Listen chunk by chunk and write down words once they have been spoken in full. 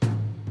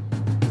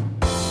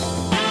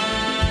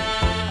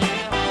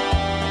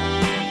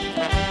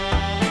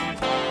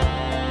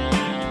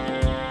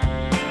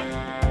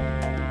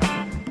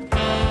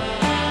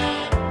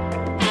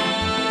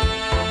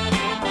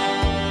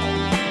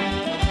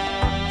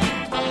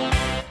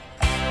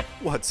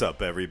What's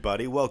up,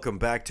 everybody? Welcome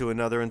back to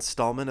another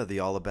installment of the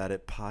All About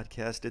It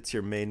podcast. It's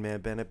your main man,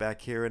 Bennett,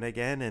 back here and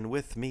again. And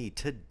with me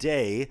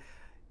today,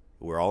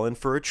 we're all in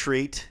for a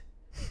treat.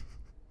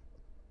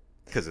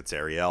 Because it's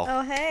Ariel.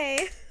 Oh,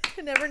 hey.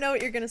 I never know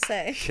what you're going to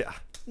say. Yeah.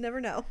 Never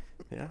know.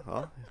 Yeah,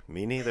 well,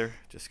 me neither.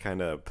 Just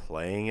kind of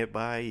playing it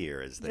by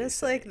ear, as they Just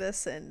say. like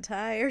this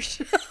entire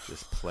show.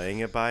 Just playing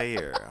it by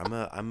ear.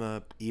 I'm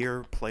a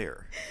ear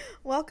player.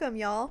 Welcome,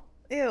 y'all.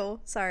 Ew,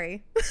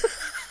 sorry.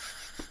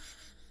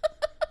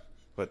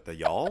 What, the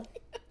y'all?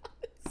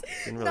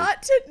 Didn't really-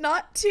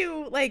 Not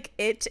to like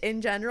it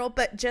in general,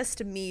 but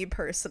just me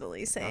personally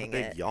Not a saying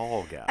big it.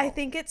 y'all gal. I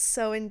think it's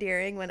so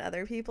endearing when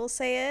other people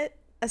say it,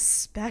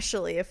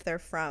 especially if they're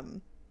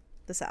from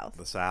the South.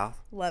 The South?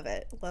 Love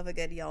it. Love a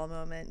good y'all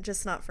moment,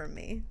 just not from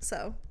me.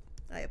 So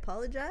I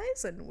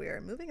apologize, and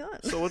we're moving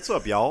on. So what's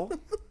up, y'all?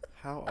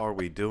 How are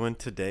we doing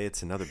today?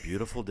 It's another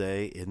beautiful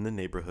day in the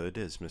neighborhood,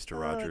 as Mr.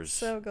 Rogers it's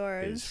so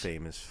gorge. is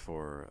famous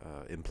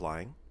for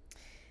implying.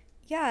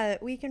 Yeah,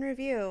 week in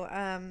review.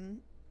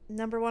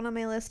 Number one on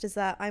my list is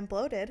that I'm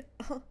bloated.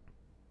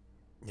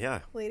 Yeah.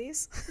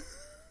 Ladies.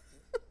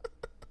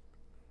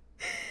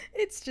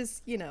 It's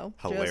just,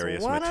 Hilarious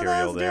just one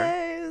material of those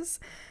there. days.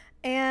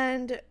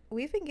 And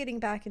we've been getting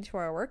back into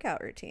our workout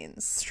It's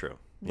routines. true.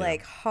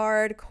 Like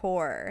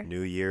hardcore.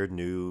 New year,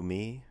 new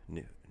me,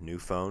 new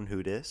phone,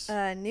 who dis?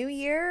 New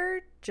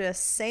year,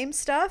 just same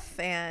stuff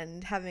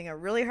and having a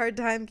really hard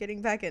time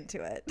getting back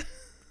into it.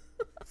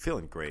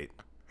 Feeling great.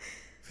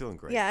 Feeling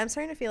great. Yeah, I'm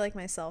starting to feel like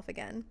myself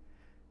again.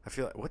 I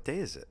feel like, what day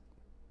is it?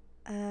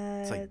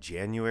 It's like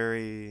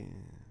January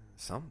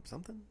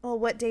something? Well,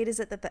 what date is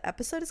it that the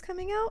episode is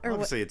coming out? Or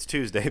Obviously, it's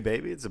Tuesday,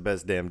 baby. It's the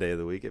best damn day of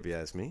the week, if you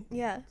ask me.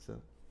 Yeah. So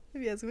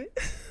If you ask me.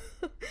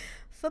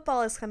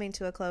 Football is coming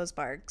to a close,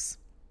 Bargs.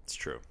 it's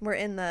true. We're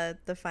in the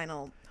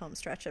final home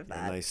stretch of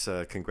that. Nice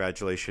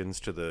congratulations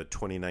to the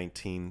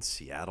 2019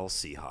 Seattle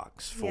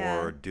Seahawks for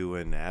Yeah.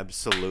 doing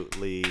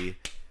absolutely,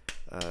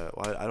 well,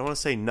 I don't want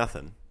to say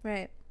nothing.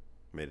 Right.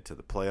 Made it to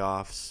the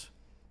playoffs.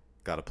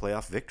 Got a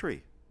playoff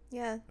victory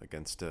Yeah.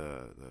 against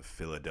the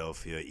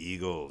Philadelphia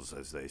Eagles,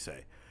 as they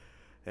say.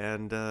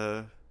 And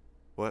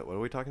what are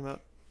we talking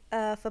about?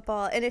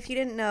 Football. And if you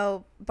didn't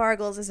know,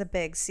 Bargles is a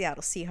big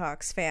Seattle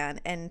Seahawks fan.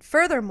 And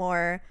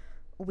furthermore,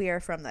 we are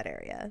from that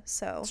area.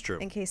 So It's true.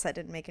 in case that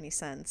didn't make any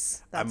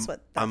sense, that's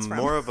what I'm that's from.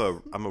 more of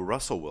I'm a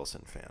Russell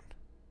Wilson fan,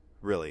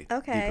 really.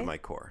 Okay. Deep in my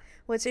core.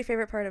 What's your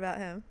favorite part about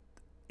him?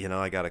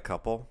 I got a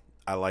couple.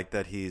 I like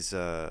that he's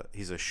a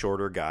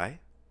shorter guy.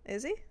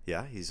 Is he?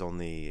 Yeah, he's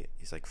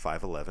like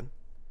 5'11".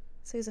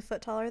 So he's a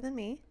foot taller than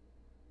me.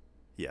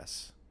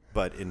 Yes,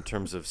 but in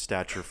terms of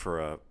stature for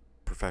a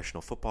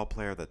professional football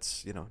player,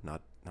 that's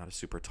not a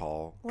super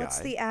tall guy. What's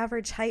the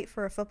average height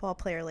for a football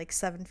player? Like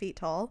 7 feet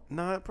tall?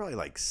 No, probably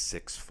like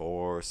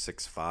 6'4",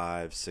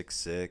 6'5",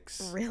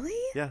 6'6". Really?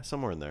 Yeah,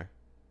 somewhere in there.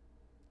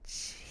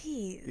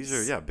 Jeez.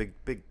 These are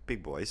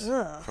big boys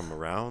Ugh. from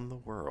around the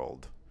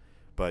world.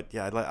 But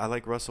yeah, I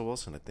like Russell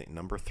Wilson. I think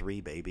number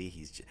 3,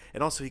 baby.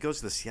 And also he goes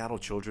to the Seattle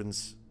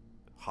Children's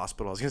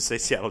Hospital. I was going to say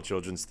Seattle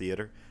Children's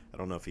Theater. I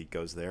don't know if he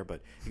goes there,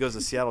 but he goes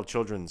to Seattle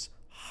Children's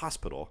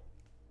Hospital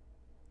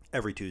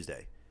every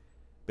Tuesday,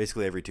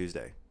 basically every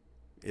Tuesday,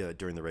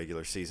 during the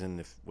regular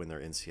season when they're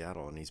in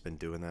Seattle, and he's been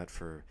doing that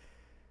for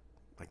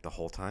like the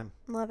whole time.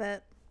 Love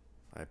it.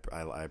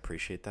 I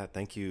appreciate that.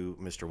 Thank you,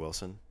 Mr.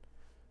 Wilson,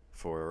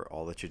 for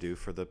all that you do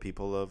for the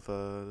people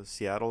of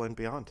Seattle and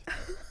beyond.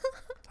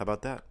 How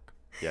about that?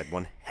 You had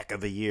one heck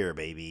of a year,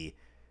 baby.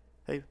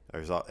 Hey,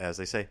 as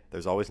they say,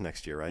 there's always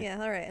next year, right?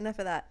 Yeah, all right, enough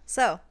of that.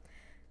 So,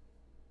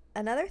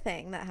 another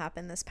thing that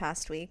happened this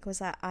past week was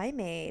that I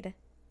made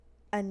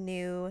a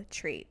new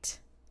treat.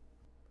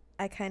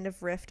 I kind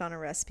of riffed on a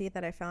recipe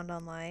that I found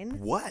online.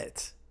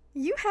 What?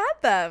 You had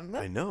them.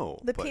 I know.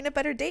 The but- peanut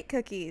butter date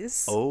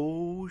cookies.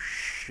 Oh,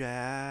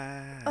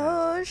 Shazam.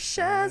 Oh,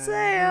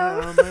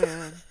 Shazam.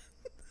 Man.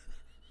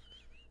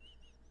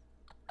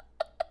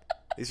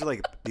 These are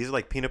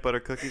like peanut butter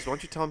cookies. Why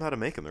don't you tell them how to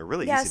make them? They're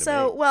really Yeah, easy to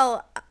so, make.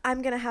 well,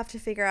 I'm going to have to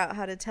figure out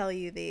how to tell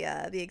you the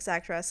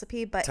exact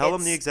recipe, but Tell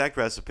them the exact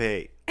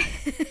recipe.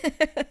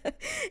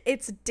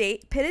 It's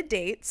pitted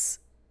dates,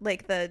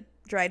 like the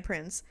dried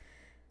prunes.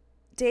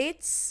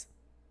 Dates,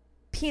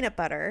 peanut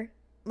butter,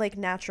 like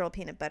natural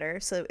peanut butter.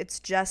 So it's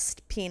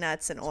just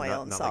peanuts and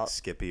oil and not salt. like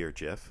Skippy or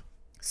Jif.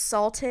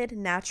 Salted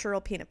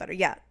natural peanut butter.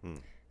 Yeah.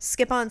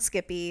 Skip on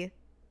Skippy.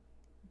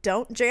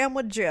 Don't jam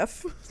with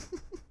Jif.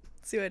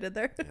 See what I did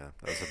there? Yeah,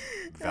 that was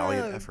a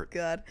valiant effort.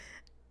 God.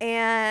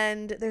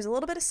 And there's a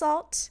little bit of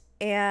salt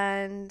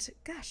and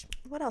gosh,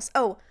 what else?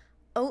 Oh,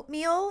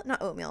 oatmeal,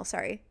 not oatmeal,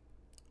 sorry.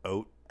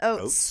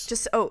 Oats.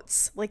 Just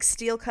oats, like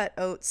steel cut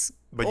oats,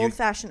 But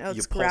old-fashioned oats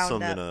you pulse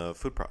ground them up. in a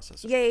food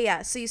processor.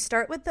 Yeah. So you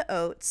start with the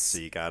oats. So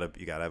you gotta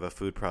have a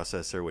food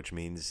processor, which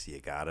means you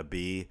gotta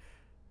be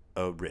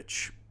a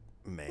rich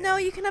man. No,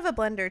 you can have a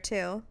blender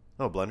too.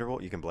 Oh, blender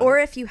bowl? You can blend Or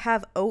it? if you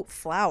have oat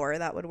flour,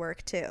 that would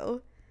work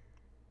too.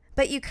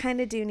 But you kind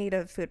of do need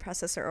a food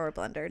processor or a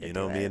blender to You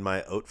know do me it. and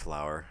my oat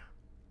flour.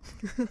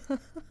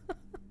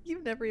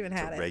 You've never even It's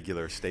had a it.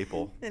 regular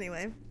staple.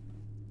 Anyway.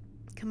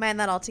 Combine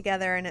that all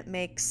together and it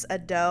makes a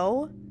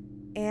dough.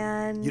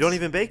 And You don't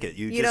even bake it.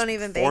 You just don't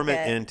even form bake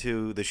it it.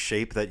 into the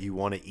shape that you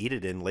want to eat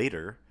it in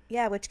later.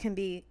 yeah, which can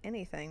be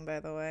anything, by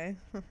the way.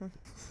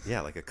 Yeah,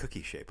 like a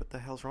cookie shape. What the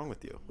hell's wrong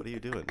with you? What are you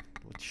doing?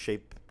 What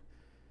shape?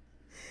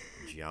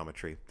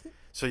 Geometry.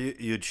 So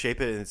you'd shape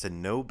it, and it's a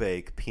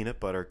no-bake peanut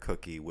butter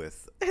cookie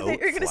with I oat thought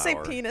you were going to say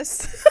flour.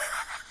 penis.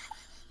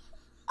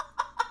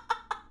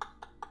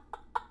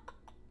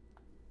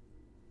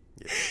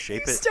 You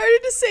shape You it. started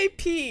to say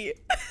pee.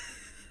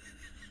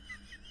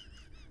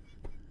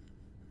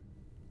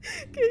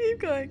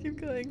 Okay, keep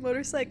going.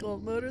 Motorcycle.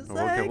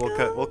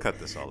 We'll cut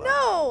this all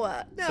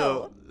out.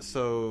 No.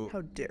 So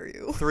How dare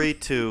you? 3,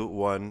 2,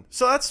 1.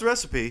 So that's the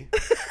recipe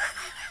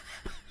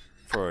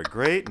for a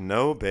great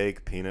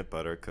no-bake peanut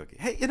butter cookie.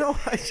 Hey,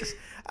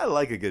 I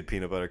like a good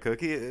peanut butter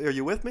cookie. Are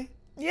you with me?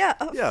 Yeah.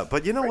 Yeah,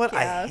 but you know what?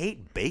 yeah. I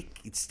hate bake.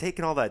 It's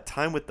taking all that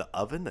time with the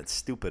oven, that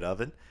stupid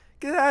oven.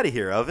 Get out of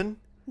here, oven.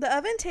 The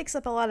oven takes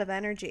up a lot of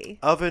energy.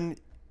 Oven,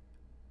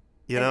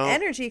 And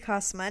energy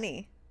costs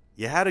money.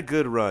 you had a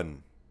good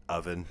run,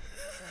 oven.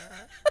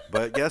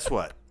 But guess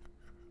what?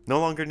 No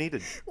longer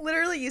needed.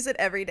 Literally use it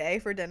every day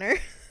for dinner.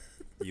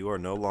 You are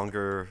no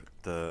longer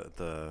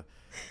the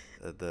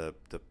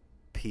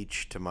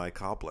peach to my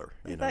cobbler.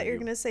 I thought you were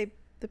going to say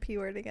the P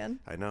word again.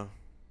 I know.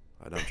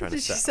 I'm trying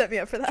Did to you set me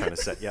up for that? trying to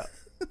set you up.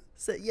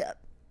 Yeah.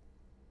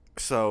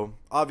 So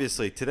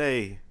obviously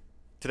today's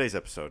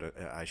episode,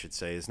 I should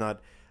say, is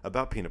not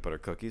about peanut butter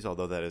cookies,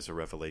 although that is a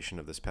revelation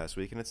of this past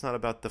week, and it's not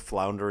about the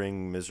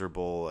floundering,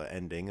 miserable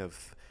ending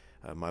of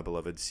my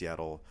beloved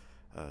Seattle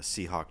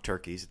Seahawk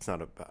turkeys. It's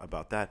not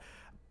about that.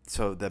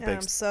 So that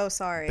I'm so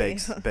sorry.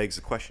 begs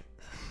a question.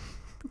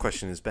 The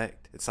question is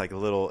begged. It's like a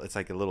little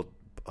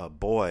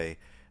boy,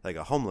 like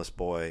a homeless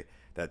boy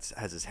that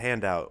has his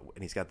hand out,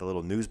 and he's got the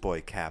little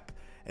newsboy cap,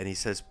 and he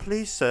says,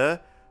 "Please, sir,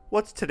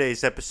 what's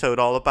today's episode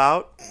all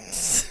about?"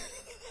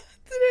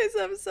 Today's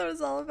episode is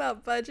all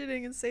about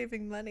budgeting and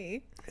saving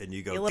money. And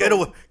you go,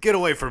 get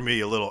away from me,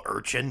 you little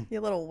urchin.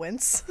 You little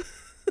wince.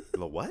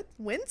 Little what?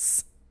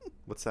 Wince?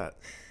 What's that?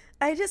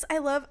 I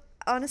love,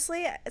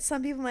 honestly,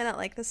 some people might not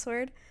like this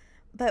word,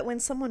 but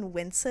when someone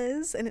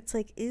winces and it's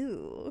like,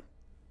 ew.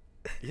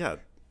 Yeah.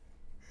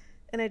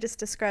 And I just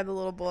describe the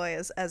little boy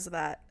as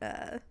that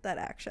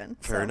action.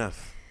 Fair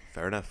enough.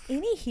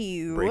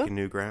 Anywho. Breaking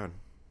new ground.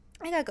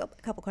 I got a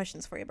couple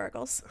questions for you,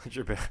 Burgles.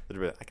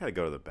 I gotta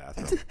go to the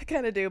bathroom. I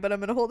kind of do, but I'm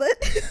going to hold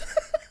it.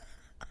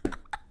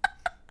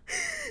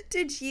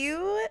 Did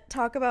you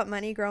talk about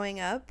money growing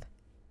up?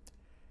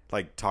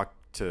 Like talk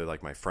to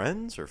like my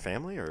friends or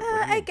family or what do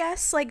you I mean?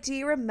 guess, like, do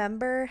you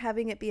remember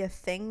having it be a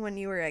thing when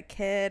you were a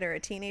kid or a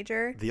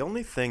teenager? The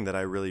only thing that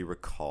I really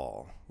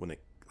recall when it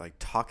like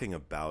talking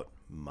about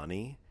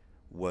money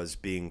was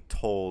being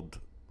told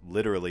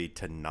literally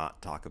to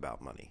not talk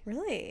about money.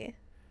 Really?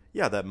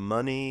 Yeah, that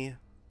money,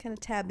 Kind of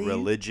taboo.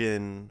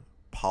 religion,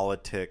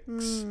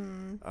 politics,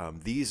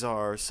 these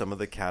are some of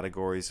the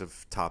categories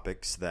of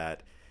topics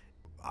that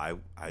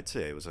I'd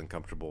say it was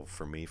uncomfortable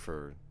for me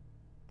for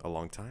a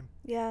long time.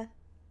 Yeah.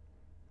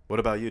 What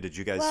about you? Did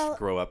you guys Well,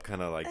 grow up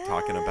kind of like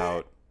talking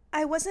about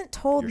I wasn't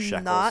told your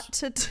shekels? not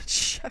to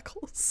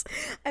shekels.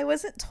 I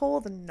wasn't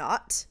told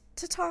not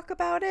to talk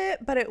about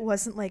it, but it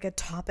wasn't like a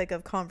topic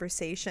of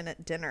conversation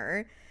at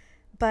dinner.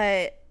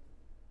 But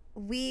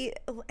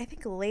I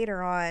think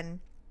later on,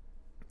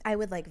 I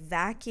would like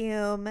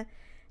vacuum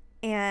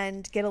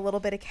and get a little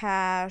bit of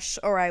cash,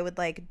 or I would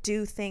like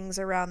do things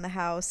around the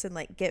house and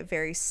like get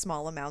very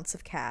small amounts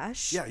of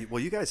cash. Yeah, well,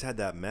 you guys had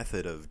that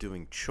method of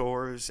doing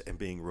chores and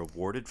being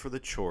rewarded for the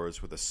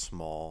chores with a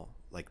small,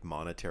 like,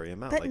 monetary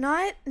amount. But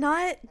like,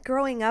 not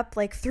growing up,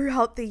 like,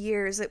 throughout the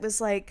years. It was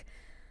like,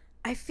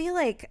 I feel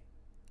like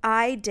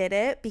I did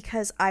it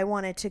because I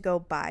wanted to go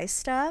buy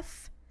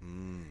stuff.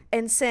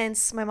 And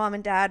since my mom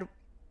and dad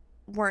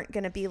weren't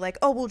going to be like,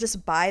 oh, we'll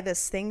just buy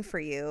this thing for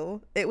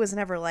you, it was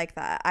never like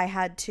that. I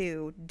had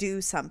to do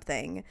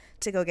something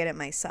to go get it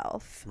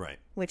myself. right.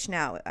 Which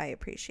now I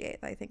appreciate.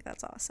 I think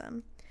that's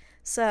awesome.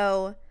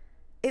 So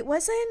it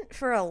wasn't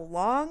for a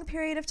long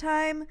period of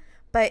time,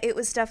 but it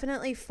was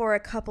definitely for a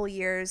couple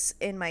years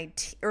in my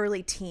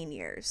early teen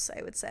years,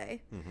 I would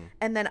say. Mm-hmm.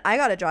 And then I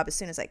got a job as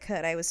soon as I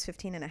could. I was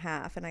 15 and a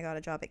half, and I got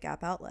a job at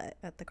Gap Outlet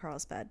at the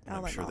Carlsbad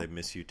Outlet I'm sure Mall. they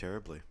miss you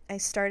terribly. I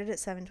started at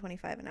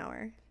 $7.25 an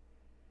hour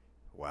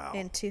Wow.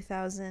 in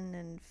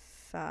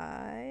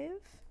 2005.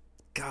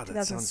 God, that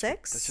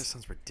 2006? That just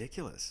sounds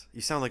ridiculous.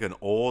 You sound like an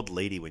old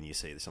lady when you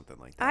say something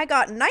like that. I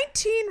got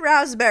 19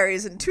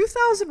 raspberries in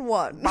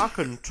 2001. Back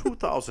in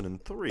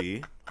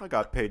 2003, I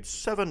got paid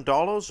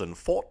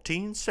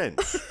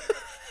 $7.14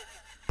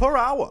 per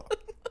hour.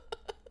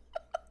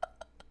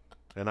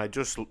 And I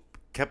just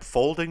kept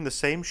folding the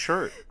same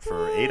shirt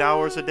for 8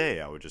 hours a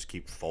day. I would just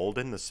keep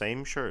folding the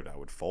same shirt. I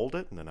would fold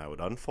it, and then I would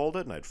unfold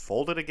it, and I'd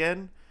fold it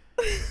again.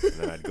 And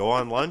then I'd go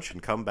on lunch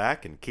and come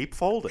back and keep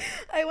folding.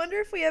 I wonder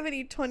if we have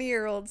any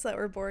 20-year-olds that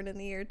were born in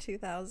the year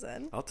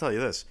 2000. I'll tell you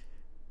this.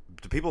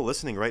 To people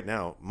listening right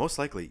now, most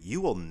likely you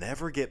will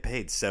never get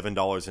paid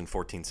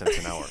 $7.14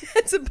 an hour.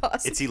 It's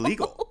impossible. It's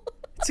illegal.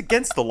 It's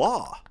against the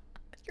law.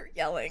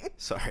 yelling.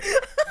 Sorry.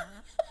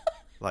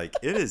 Like,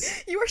 it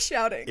is. You were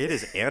shouting. It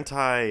is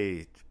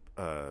anti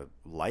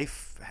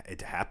life.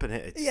 It happened.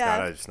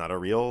 It's not a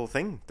real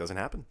thing. Doesn't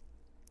happen.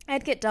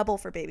 I'd get double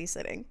for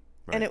babysitting,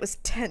 Right. and it was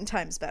 10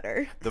 times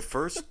better. The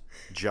first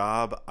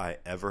job I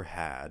ever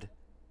had,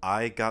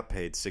 I got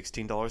paid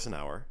 $16 an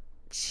hour.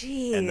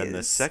 Jeez. And then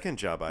the second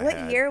job I What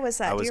had, year was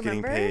that? I Do was you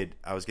getting remember?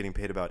 I was getting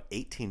paid about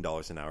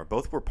 $18 an hour.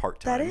 Both were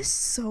part-time. That is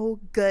so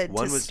good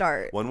to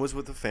start. One was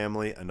with the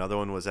family. Another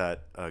one was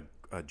at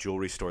a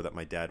jewelry store that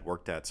my dad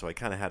worked at. So I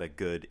kind of had a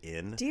good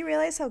in. Do you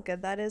realize how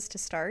good that is to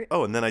start?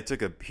 Oh, and then I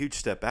took a huge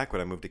step back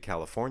when I moved to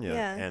California.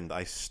 Yeah. And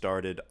I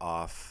started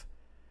off,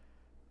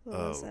 What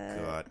was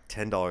it? God,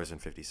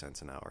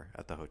 $10.50 an hour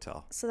at the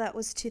hotel. So that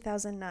was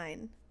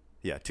 2009.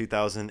 Yeah,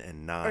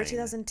 2009. Or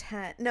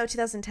 2010. No,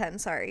 2010,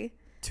 sorry.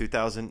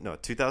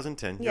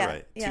 2010. You're Yeah,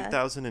 right. yeah.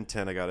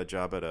 2010, I got a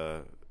job at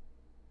a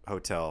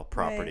hotel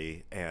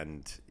property,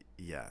 and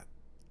yeah,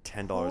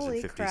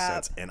 $10.50,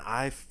 crap. and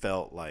I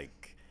felt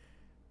like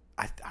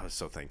I was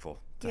so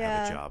thankful to have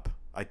Yeah. a job.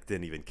 I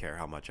didn't even care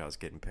how much I was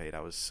getting paid. I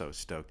was so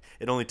stoked.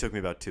 It only took me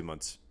about 2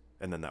 months,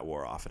 and then that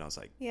wore off, and I was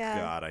like, Yeah.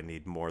 God, I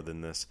need more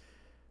than this.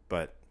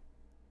 But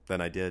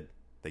then I did.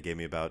 They gave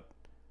me about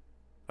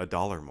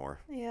 $1 more.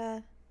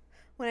 Yeah.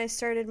 When I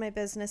started my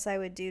business, I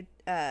would do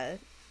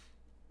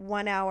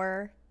 1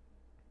 hour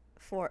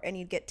and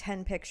you'd get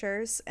 10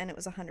 pictures, and it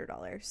was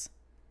 $100.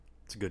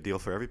 It's a good deal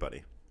for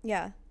everybody.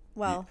 Yeah.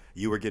 Well,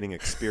 You were getting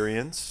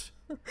experience.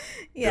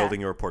 yeah.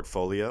 Building your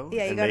portfolio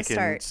Yeah, you and gotta making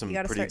start. some You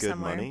gotta pretty start good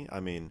somewhere. money. I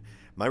mean,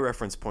 my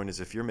reference point is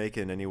if you're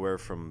making anywhere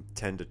from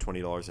 $10 to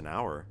 $20 an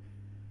hour,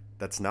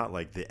 that's not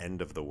like the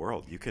end of the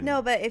world. You can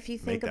No, but if you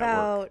make think that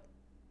about work.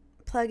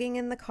 plugging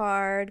in the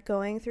card,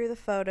 going through the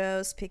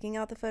photos, picking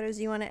out the photos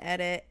you want to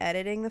edit,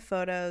 editing the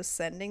photos,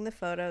 sending the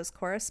photos,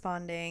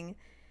 corresponding,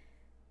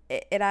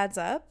 it adds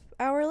up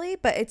hourly,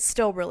 but it's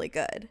still really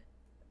good,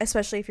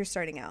 especially if you're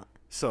starting out.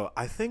 So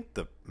I think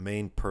the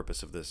main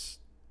purpose of this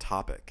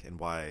topic and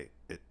why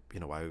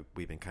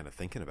we've been kind of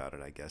thinking about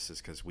it, I guess,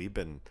 is because we've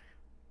been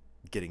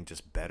getting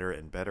just better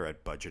and better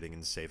at budgeting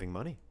and saving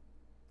money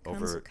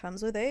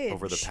Comes with age.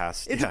 over the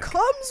past It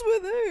comes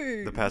with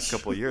age. the past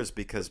couple of years,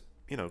 because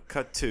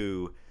cut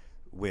to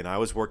when I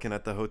was working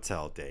at the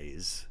hotel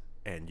days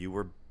and you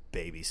were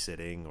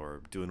babysitting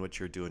or doing what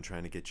you're doing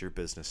trying to get your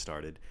business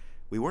started.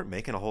 We weren't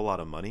making a whole lot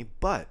of money,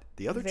 but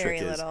the other Very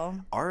trick is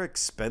little. our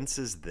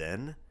expenses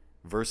then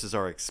versus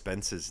our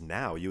expenses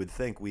now. You would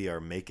think we are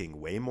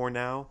making way more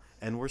now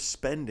and we're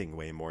spending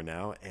way more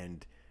now,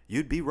 and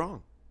you'd be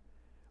wrong.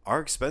 Our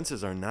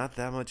expenses are not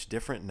that much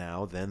different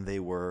now than they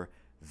were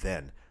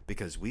then,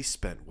 because we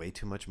spent way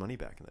too much money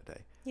back in the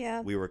day.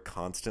 Yeah. We were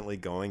constantly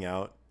going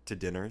out to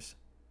dinners.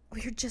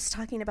 We were just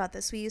talking about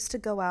this. We used to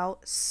go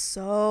out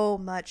so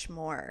much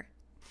more.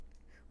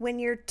 When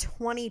you're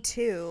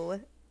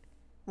 22,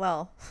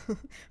 well,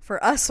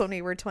 for us when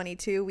we were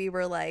 22, we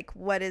were like,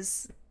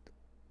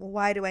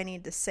 why do I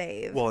need to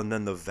save? Well, and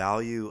then the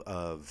value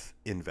of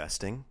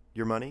investing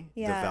your money,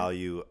 Yeah. the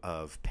value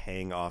of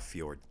paying off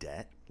your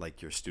debt,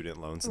 like your student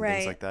loans and Right.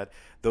 things like that,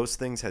 those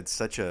things had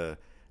such a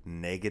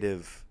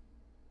negative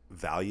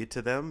value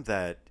to them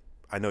that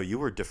I know you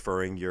were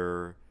deferring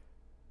your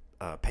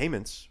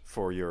payments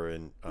for your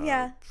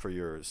Yeah. for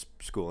your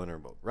school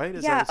interval, right?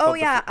 Is yeah. that Oh,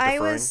 yeah.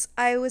 deferring?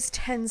 I was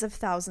tens of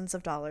thousands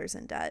of dollars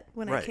in debt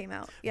when I Right. came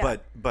out. Yeah.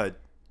 But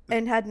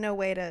and had no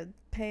way to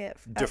pay it.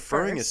 At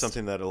deferring is first.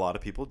 something that a lot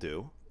of people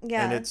do.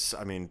 Yeah. And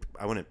I mean,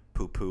 I wouldn't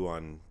poo-poo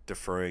on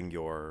deferring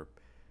your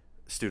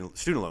student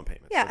loan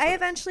payments. Yeah, That's I what-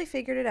 eventually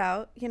figured it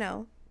out,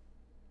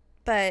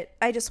 But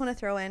I just want to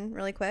throw in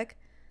really quick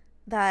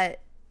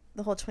that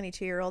the whole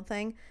 22-year-old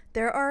thing,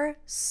 there are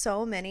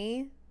so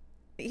many,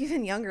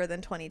 even younger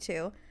than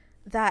 22,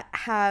 that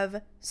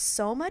have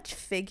so much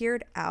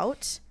figured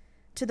out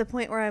to the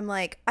point where I'm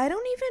like, I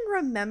don't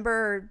even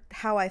remember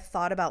how I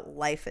thought about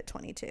life at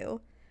 22.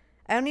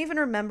 I don't even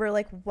remember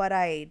like what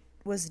I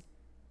was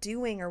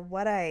doing or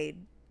what I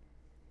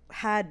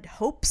had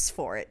hopes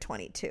for at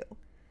 22.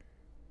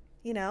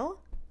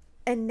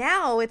 And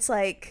now it's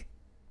like,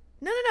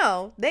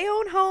 no. They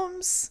own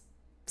homes.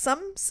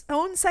 Some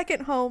own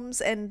second homes,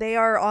 and they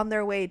are on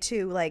their way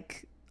to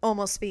like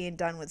almost being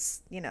done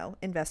with,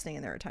 investing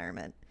in their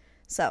retirement.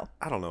 So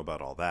I don't know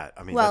about all that.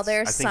 I mean, Well,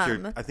 that's-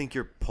 there's I think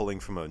you're pulling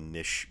from a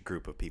niche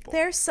group of people.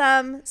 there's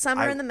some are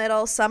I- in the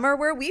middle, some are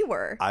where we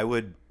were,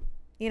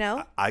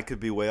 I could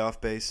be way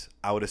off base.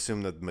 I would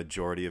assume that the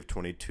majority of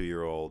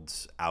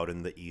 22-year-olds out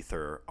in the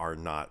ether are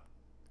not,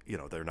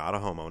 they're not a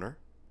homeowner.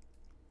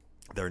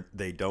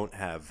 They don't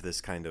have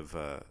this kind of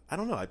I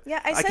don't know. Yeah,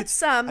 I said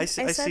some. I I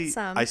see said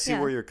some, I see yeah.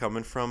 where you're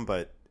coming from,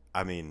 but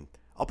I mean,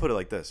 I'll put it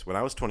like this. When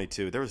I was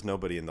 22, there was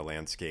nobody in the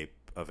landscape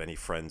of any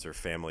friends or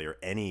family or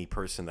any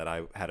person that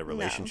I had a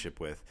relationship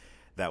with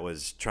that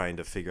was trying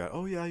to figure out,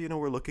 oh yeah,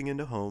 we're looking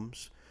into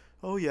homes.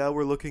 Oh yeah,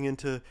 we're looking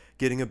into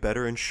getting a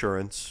better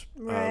insurance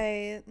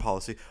Right.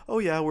 policy. Oh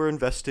yeah, we're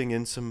investing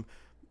in some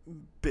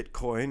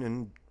Bitcoin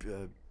and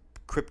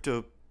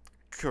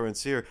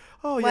currency, or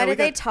oh Why yeah, do we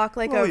they got, talk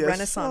like oh a yes,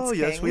 Renaissance oh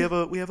yes, king?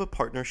 we have a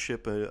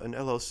partnership, an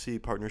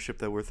LLC partnership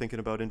that we're thinking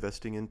about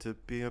investing in to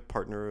be a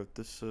partner of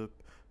this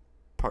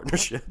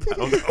partnership. I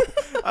don't know.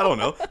 I don't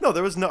know. No,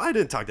 there was no. I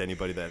didn't talk to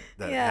anybody that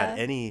Yeah. had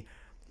any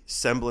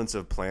semblance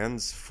of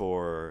plans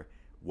for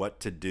what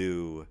to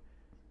do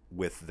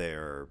with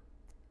their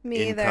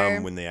Me income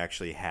either. when they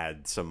actually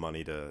had some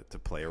money to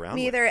play around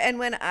Me with. either. And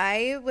when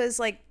I was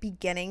like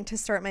beginning to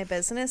start my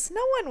business,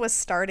 no one was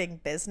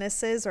starting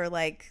businesses or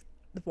like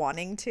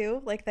wanting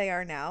to like they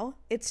are now.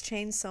 It's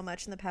changed so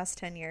much in the past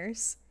 10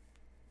 years.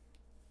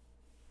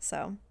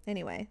 So,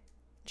 anyway,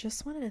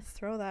 just wanted to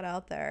throw that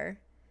out there.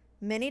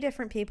 Many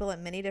different people at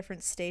many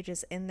different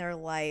stages in their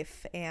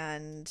life,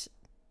 and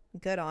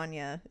good on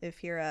you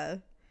if you're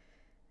a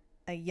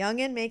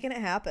youngin' making it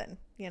happen,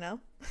 you know?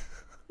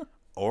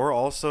 Or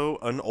also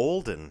an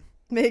olden.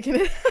 Making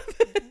it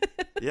happen.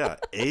 Yeah,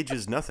 age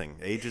is nothing.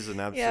 Age is an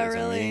Yeah, it's a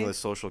really. meaningless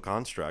social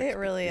construct. It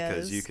really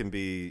because is. you can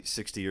be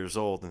 60 years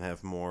old and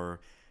have more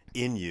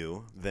in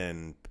you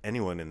than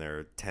anyone in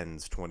their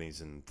 10s,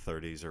 20s, and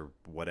 30s or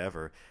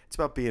whatever. It's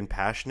about being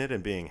passionate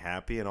and being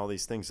happy and all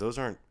these things. Those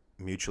aren't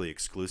mutually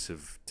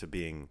exclusive to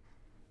being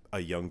a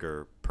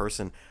younger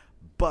person.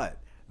 But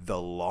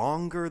the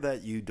longer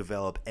that you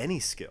develop any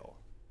skill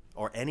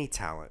or any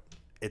talent,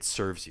 it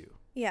serves you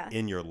Yeah.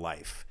 in your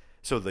life.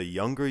 So the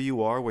younger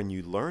you are when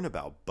you learn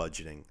about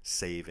budgeting,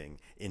 saving,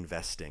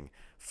 investing,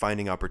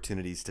 finding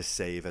opportunities to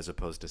save as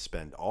opposed to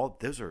spend,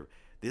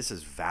 this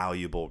is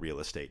valuable real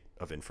estate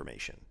of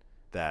information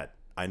that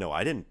I know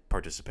I didn't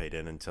participate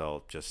in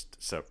until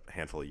just a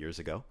handful of years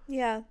ago.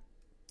 Yeah.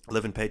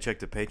 Living paycheck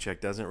to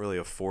paycheck doesn't really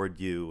afford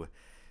you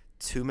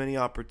too many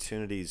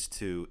opportunities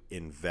to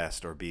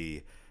invest or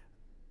be,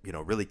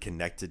 really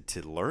connected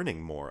to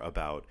learning more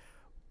about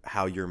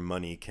how your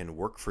money can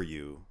work for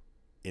you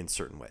in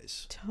certain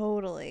ways.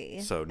 Totally.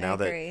 So I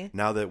agree.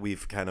 now that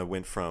we've kind of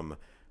went from,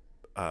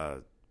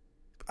 there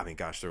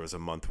was a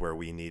month where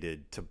we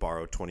needed to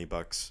borrow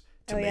 $20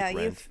 to make yeah,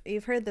 rent.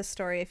 you've heard this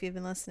story if you've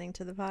been listening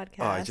to the podcast.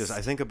 Oh,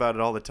 I think about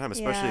it all the time,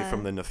 especially Yeah.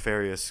 from the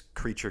nefarious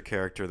creature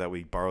character that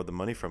we borrowed the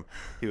money from.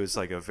 He was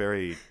like a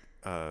very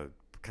kind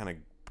of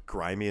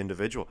grimy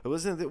individual. It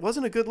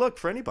wasn't a good look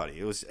for anybody.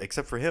 It was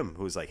except for him,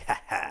 who was like,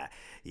 ha ha,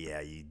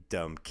 yeah, you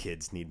dumb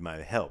kids need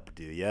my help,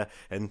 do ya?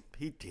 And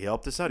he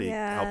helped us out. He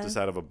helped us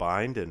out of a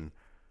bind, and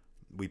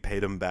we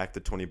paid him back the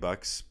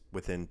 $20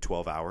 within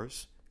 12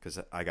 hours because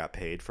I got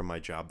paid from my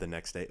job the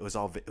next day. It was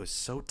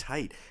so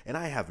tight, and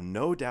I have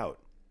no doubt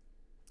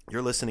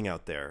you're listening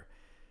out there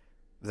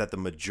that the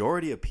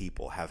majority of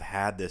people have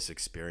had this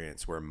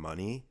experience where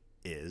money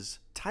is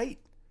tight.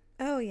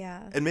 Oh,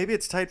 yeah. And maybe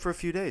it's tight for a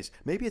few days.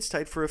 Maybe it's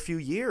tight for a few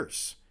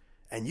years.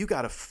 And you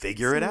got to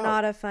figure it out. It's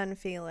not a fun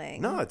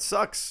feeling. No, it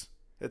sucks.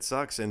 It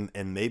sucks. And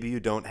maybe you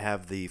don't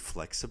have the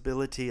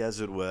flexibility, as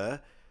it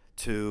were,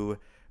 to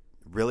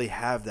really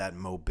have that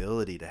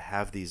mobility, to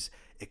have these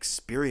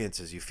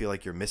experiences. You feel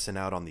like you're missing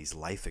out on these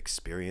life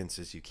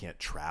experiences. You can't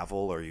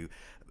travel, or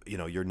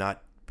you're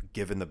not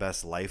giving the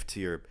best life to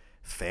your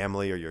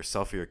family or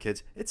yourself or your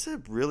kids. It's a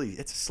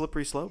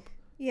slippery slope.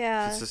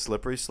 Yeah. It's a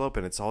slippery slope,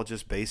 and it's all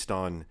just based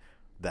on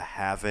the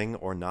having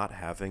or not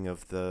having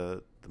of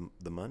the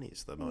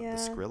monies, the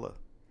Skrilla.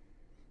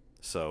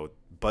 So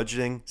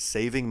budgeting,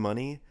 saving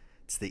money,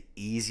 it's the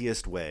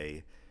easiest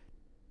way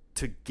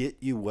to get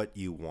you what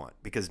you want,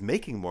 because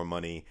making more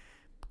money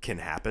can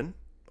happen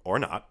or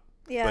not.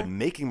 Yeah. But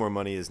making more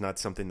money is not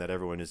something that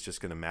everyone is just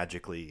going to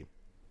magically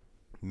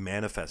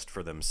manifest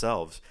for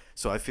themselves.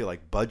 So I feel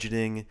like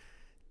budgeting,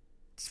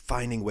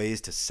 finding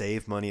ways to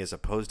save money as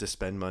opposed to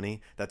spend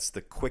money, that's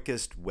the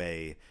quickest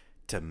way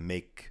to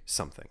make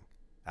something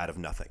out of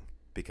nothing.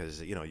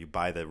 Because you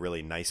buy the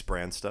really nice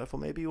brand stuff.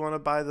 Well, maybe you want to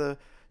buy the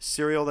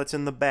cereal that's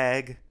in the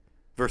bag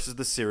versus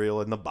the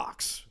cereal in the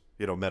box,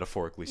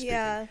 metaphorically speaking.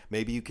 Yeah.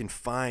 Maybe you can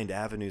find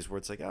avenues where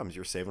it's like,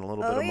 you're saving a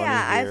little bit of money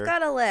yeah, here. I've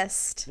got a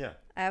list. Yeah.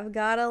 I've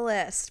got a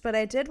list. But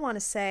I did want to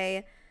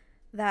say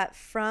that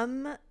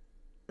from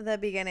the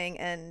beginning,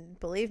 and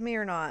believe me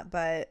or not,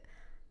 but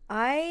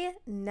I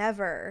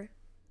never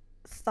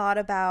thought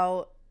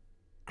about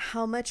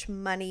how much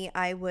money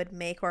I would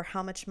make or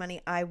how much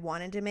money I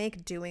wanted to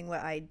make doing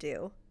what I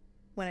do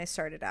when I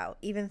started out.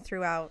 Even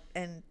throughout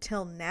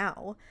until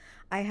now,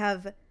 I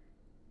have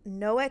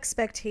no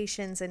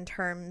expectations in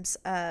terms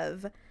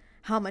of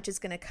how much is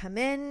going to come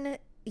in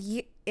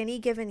any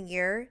given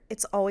year.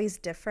 It's always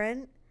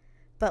different,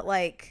 but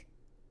like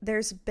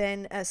there's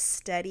been a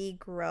steady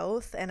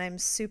growth, and I'm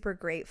super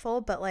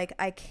grateful, but like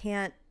I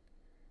can't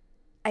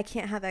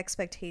have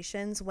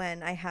expectations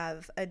when I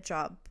have a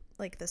job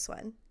like this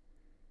one,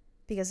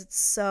 because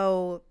it's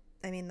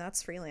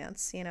that's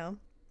freelance,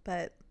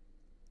 but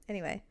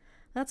anyway,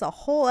 that's a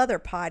whole other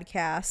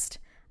podcast.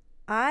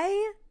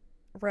 I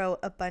wrote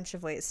a bunch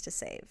of ways to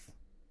save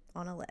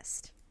on a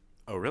list.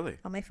 Oh, really?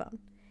 On my phone.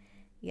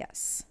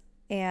 Yes.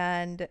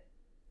 And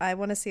I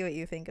want to see what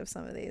you think of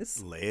some of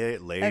these. Lay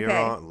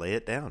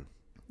it down.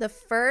 The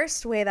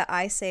first way that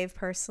I save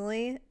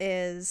personally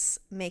is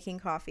making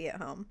coffee at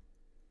home.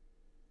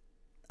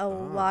 a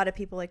lot of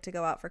people like to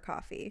go out for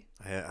coffee.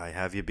 I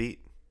have you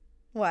beat.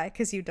 Why?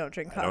 Because you don't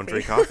drink coffee. I don't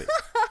drink coffee.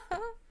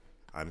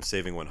 I'm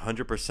saving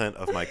 100%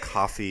 of my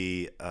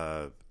coffee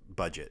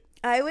budget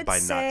I would by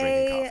not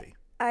drinking coffee.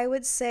 I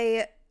would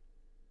say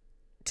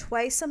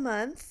twice a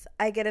month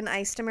I get an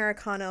iced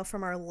Americano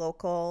from our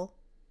local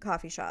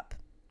coffee shop.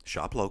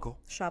 Shop local.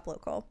 Shop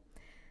local.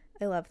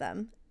 I love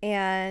them.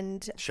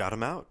 And shout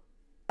them out.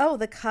 Oh,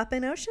 the Cup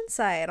in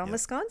Oceanside on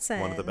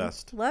Wisconsin. One of the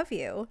best. Love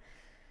you.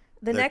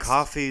 Their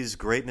coffee's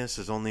greatness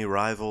is only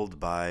rivaled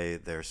by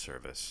their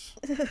service.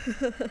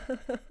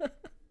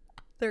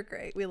 They're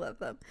great. We love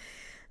them.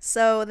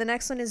 So the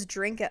next one is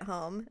drink at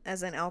home,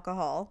 as in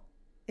alcohol,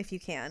 if you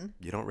can.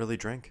 You don't really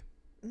drink.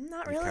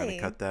 Not you really. Kind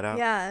of cut that out.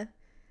 Yeah.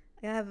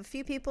 I have a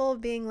few people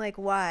being like,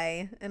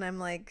 why? And I'm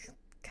like,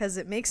 because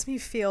it makes me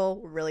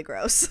feel really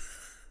gross.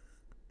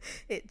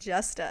 It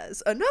just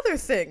does. Another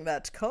thing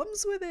that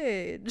comes with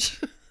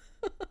age.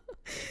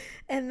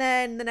 And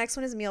then the next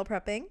one is meal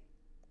prepping.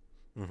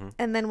 Mm-hmm.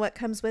 And then what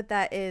comes with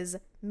that is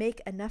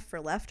make enough for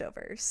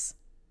leftovers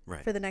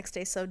for the next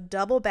day. So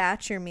double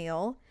batch your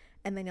meal,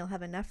 and then you'll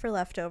have enough for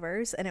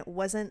leftovers. And it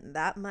wasn't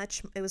that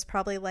much. It was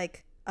probably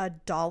like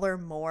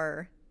 $1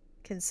 more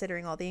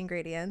considering all the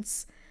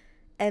ingredients.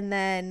 And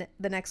then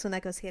the next one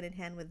that goes hand in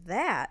hand with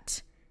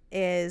that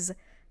is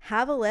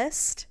have a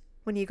list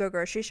when you go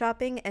grocery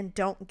shopping and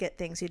don't get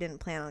things you didn't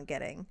plan on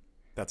getting.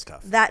 That's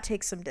tough. That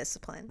takes some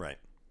discipline. Right.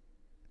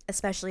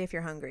 Especially if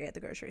you're hungry at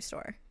the grocery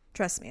store.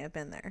 Trust me, I've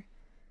been there.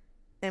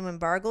 And when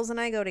Bargles and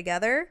I go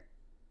together,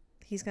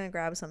 he's going to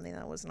grab something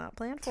that was not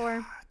planned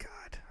for.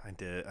 God,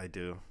 I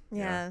do.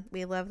 Yeah,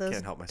 we love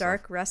those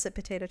dark russet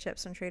potato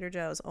chips from Trader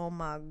Joe's. Oh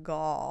my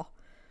God.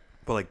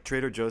 But like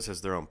Trader Joe's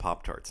has their own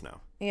Pop-Tarts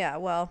now. Yeah,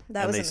 well,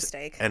 that was a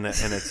mistake. And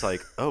it's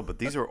like, oh, but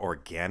these are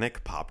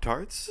organic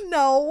Pop-Tarts?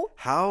 No.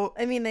 How?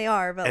 I mean, they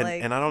are, but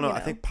and I don't know. I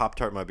think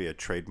Pop-Tart might be a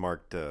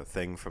trademarked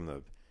thing from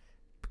the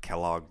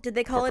Kellogg. Did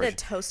they call it a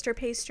toaster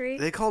pastry?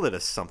 They called it a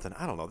something.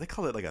 I don't know. They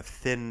call it like a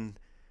thin,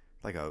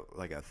 like a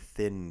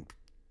thin.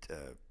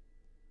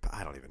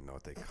 I don't even know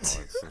what they call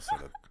it. Some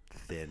sort of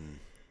thin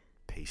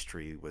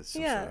pastry with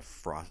some sort of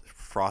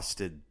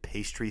frosted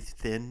pastry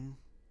thin.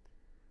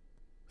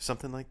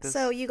 Something like this.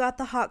 So you got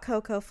the hot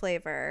cocoa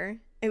flavor.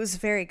 It was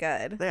very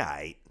good. They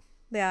aight.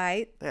 They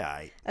aight? They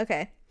aight.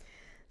 Okay.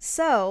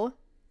 So,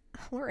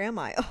 where am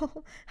I?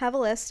 Oh, have a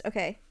list.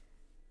 Okay.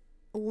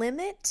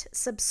 Limit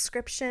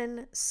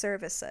subscription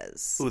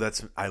services. Ooh,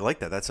 I like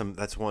that.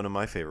 That's one of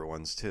my favorite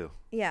ones too.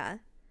 Yeah.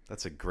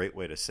 That's a great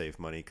way to save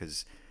money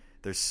because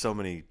there's so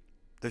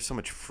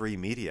much free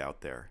media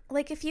out there.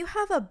 Like if you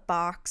have a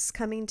box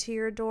coming to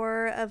your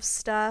door of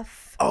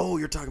stuff. Oh,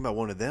 you're talking about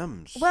one of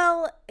them.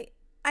 Well,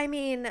 I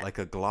mean, like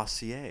a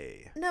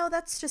Glossier. No,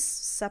 that's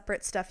just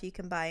separate stuff you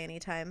can buy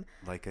anytime.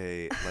 Like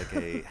a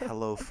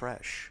Hello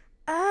Fresh.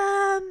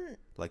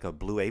 Like a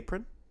Blue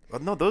Apron. Well,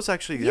 no, those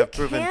actually you have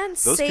proven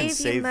those can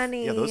save you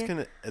money. Yeah, those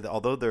can.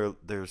 Although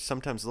they're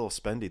sometimes a little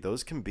spendy,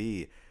 those can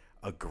be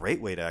a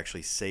great way to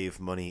actually save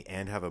money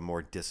and have a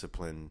more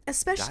disciplined.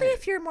 Especially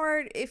diet.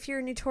 if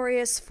you're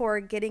notorious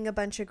for getting a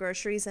bunch of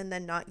groceries and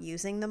then not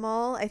using them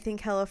all. I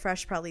think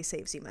HelloFresh probably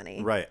saves you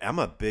money. Right. I'm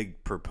a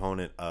big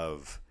proponent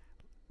of,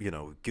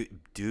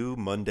 do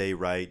Monday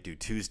right, do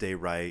Tuesday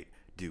right,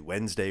 do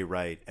Wednesday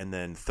right, and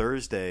then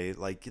Thursday,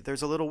 like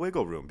there's a little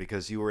wiggle room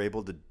because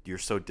you're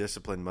so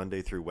disciplined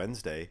Monday through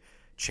Wednesday.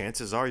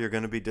 Chances are you're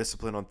going to be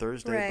disciplined on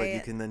Thursday, right.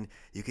 But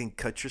you can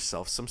cut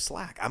yourself some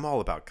slack. I'm all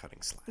about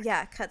cutting slack.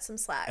 Yeah, cut some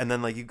slack. And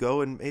then like you go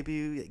and maybe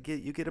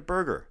you get a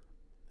burger,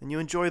 and you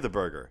enjoy the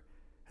burger,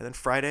 and then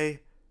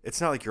Friday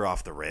it's not like you're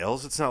off the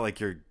rails. It's not like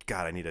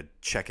I need to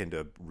check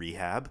into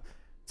rehab.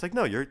 It's like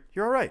no, you're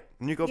all right,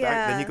 and you go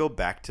back. Then you go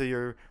back to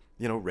your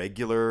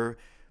regular,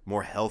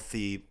 more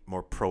healthy,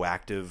 more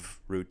proactive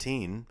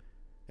routine,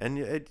 and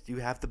you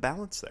have the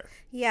balance there.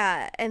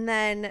 Yeah, and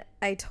then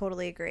I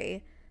totally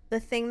agree. The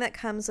thing that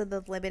comes with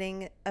the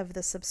limiting of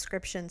the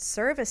subscription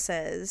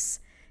services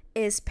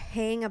is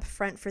paying up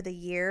front for the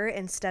year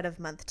instead of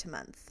month to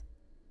month,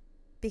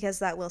 because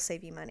that will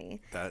save you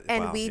money.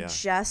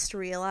 Just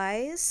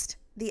realized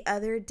the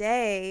other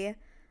day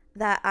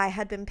that I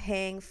had been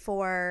paying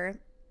for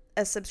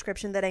a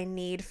subscription that I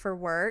need for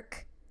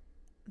work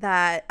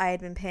that I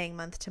had been paying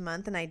month to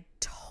month, and I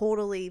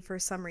totally, for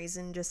some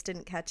reason, just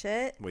didn't catch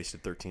it.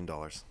 Wasted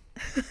 $13.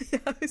 Yeah,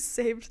 I was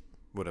saved.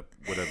 Would have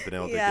been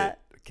able to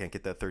can't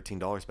get that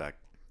 $13 back.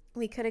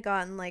 We could have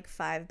gotten like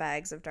 5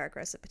 bags of dark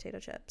russet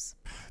potato chips.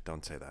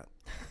 Don't say that.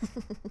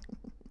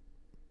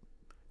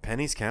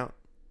 Pennies count.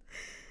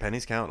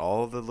 Pennies count.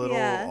 All the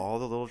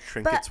little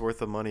trinkets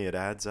worth of money, it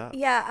adds up.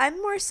 Yeah, I'm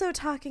more so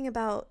talking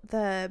about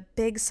the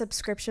big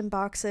subscription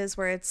boxes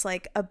where it's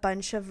like a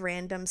bunch of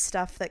random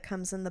stuff that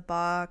comes in the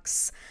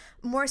box.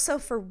 More so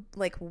for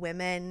like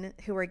women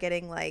who are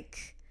getting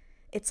like,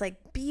 it's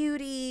like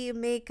beauty,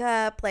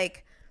 makeup.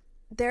 Like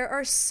there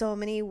are so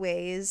many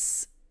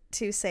ways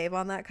to save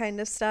on that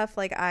kind of stuff.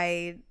 Like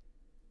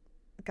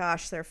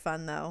gosh, they're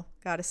fun though.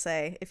 Gotta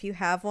say, if you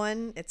have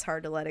one, it's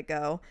hard to let it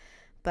go.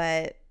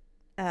 But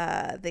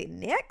the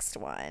next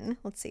one,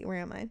 let's see, where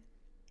am I?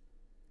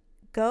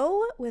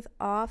 go with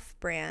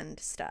off-brand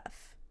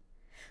stuff.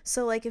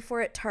 So like if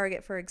we're at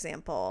Target, for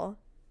example,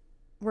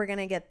 we're going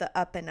to get the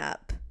Up and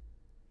Up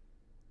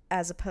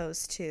as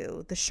opposed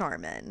to the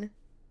Charmin.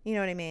 You know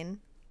what I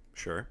mean?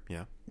 Sure,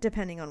 yeah.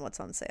 Depending on what's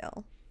on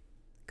sale.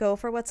 Go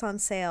for what's on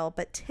sale,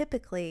 but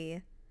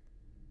typically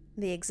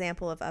the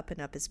example of Up and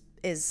Up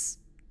is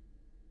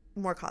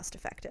more cost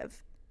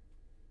effective.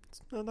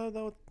 No,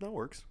 that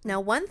works. Now,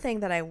 one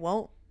thing that I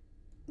won't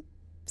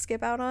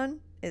skip out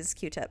on is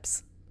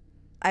Q-tips.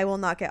 I will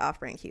not get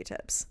off-brand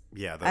Q-tips.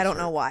 Yeah, I don't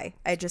know why.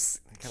 I just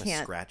kind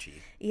can't. of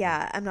scratchy.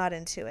 Yeah, I'm not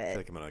into I it. feel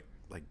like I'm gonna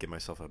give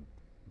myself a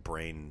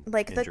brain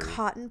Like injury. the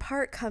cotton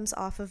part comes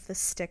off of the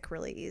stick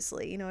really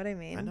easily. You know what I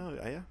mean? I know.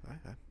 I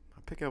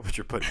pick up what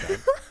you're putting down.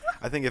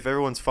 I think if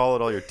everyone's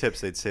followed all your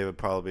tips, they'd save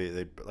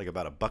they'd like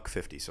about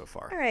 $1.50 so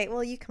far. All right.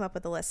 Well, you come up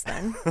with a list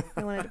then.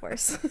 I want a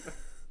divorce.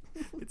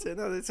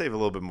 They'd save a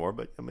little bit more,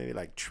 but maybe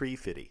like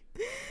 $3.50.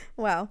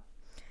 Wow.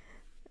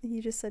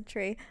 You just said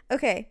tree.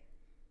 Okay.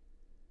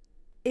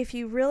 If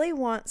you really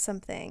want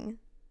something,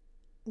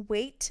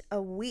 wait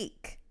a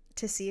week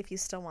to see if you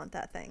still want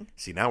that thing.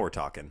 See, now we're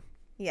talking.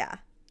 Yeah.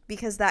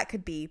 Because that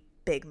could be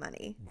big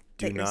money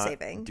that you're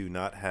saving. Do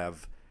not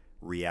have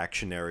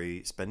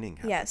reactionary spending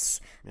habits.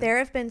 Yes. Yeah. There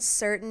have been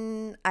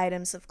certain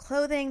items of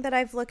clothing that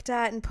I've looked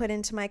at and put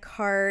into my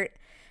cart.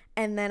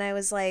 And then I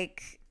was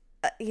like,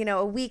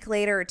 a week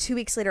later or 2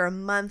 weeks later, a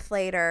month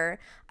later,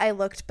 I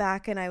looked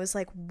back and I was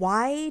like,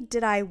 why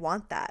did I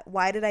want that?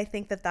 Why did I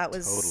think that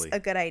was Totally. a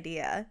good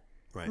idea?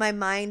 Right. My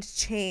mind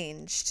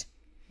changed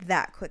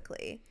that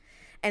quickly.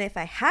 And if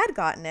I had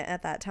gotten it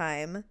at that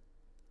time,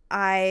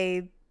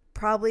 I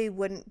probably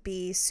wouldn't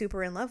be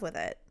super in love with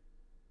it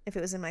if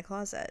it was in my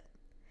closet.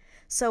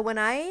 So when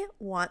I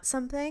want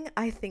something,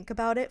 I think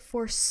about it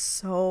for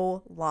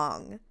so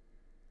long.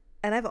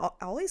 And I've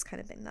always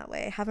kind of been that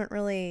way. I haven't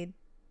really,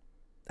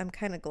 I'm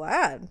kind of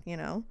glad,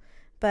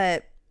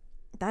 but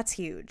that's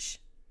huge.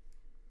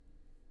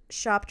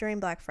 Shop during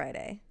Black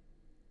Friday.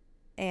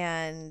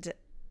 And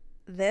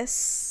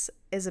this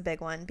is a big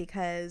one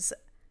because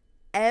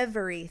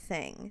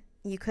everything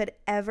you could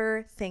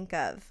ever think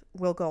of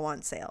will go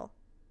on sale.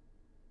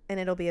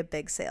 And it'll be a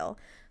big sale.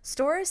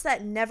 Stores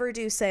that never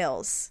do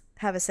sales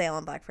have a sale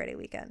on Black Friday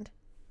weekend.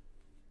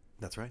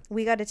 That's right.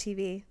 We got a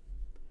TV.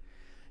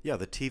 Yeah,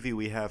 the TV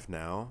we have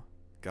now,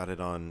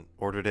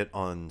 ordered it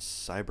on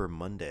Cyber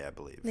Monday, I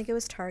believe. I think it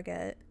was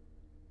Target.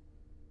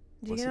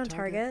 Did you Was get it it on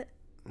Target?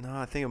 No,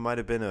 I think it might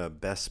have been a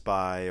Best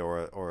Buy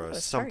or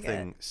a something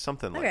Target.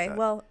 like that. Okay,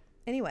 well,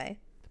 anyway.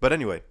 But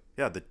anyway,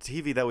 yeah, the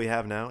TV that we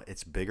have now,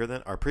 it's bigger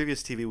than our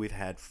previous TV we've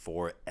had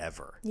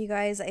forever. You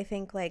guys, I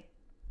think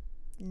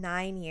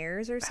 9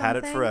 years or something. Had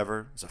it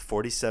forever. It's a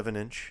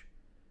 47-inch.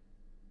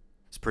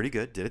 It's pretty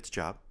good. Did its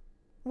job.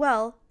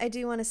 Well, I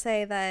do want to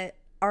say that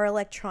our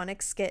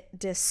electronics get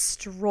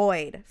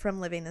destroyed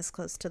from living this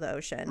close to the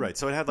ocean. Right,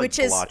 so it had which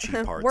blotchy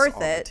is parts worth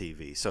on it. the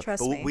TV. So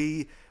Trust but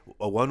me.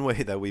 one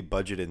way that we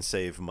budget and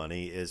save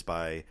money is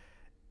by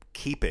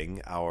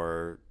keeping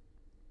our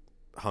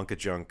hunk of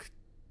junk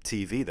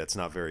TV that's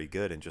not very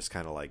good and just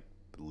kind of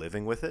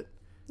living with it.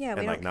 Yeah,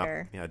 we don't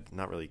care.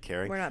 Not really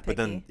caring. We're not But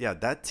then, picky.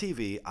 that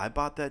TV, I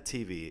bought that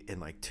TV in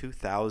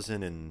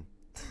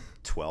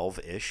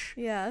 2012-ish.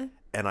 Yeah.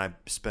 And I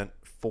spent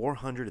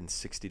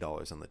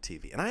 $460 on the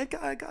TV. And I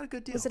got a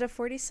good deal. Was it a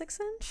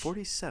 46-inch?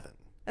 47.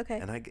 Okay.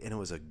 And it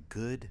was a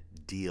good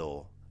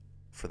deal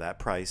for that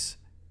price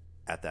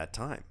at that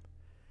time.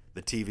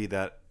 The TV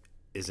that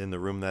is in the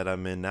room that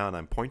I'm in now, and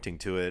I'm pointing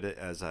to it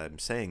as I'm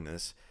saying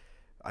this,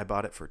 I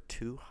bought it for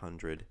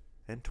 $220.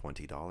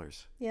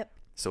 Yep.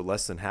 So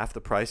less than half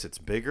the price. It's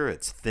bigger.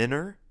 It's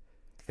thinner.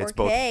 4K. It's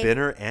both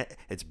thinner and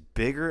it's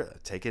bigger.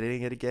 Taking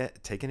it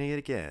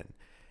again.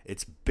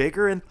 It's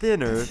bigger and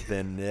thinner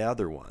than the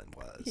other one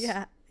was.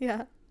 Yeah.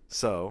 Yeah.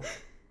 So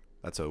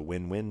that's a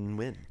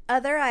win-win-win.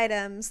 Other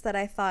items that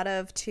I thought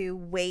of to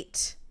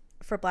wait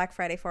for Black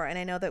Friday for, and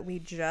I know that we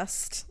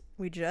just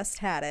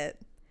had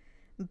it,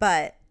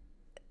 but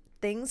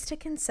things to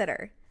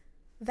consider: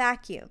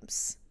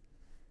 vacuums,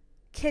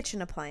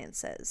 kitchen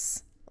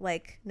appliances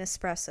like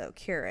Nespresso,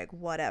 Keurig,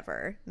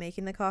 whatever,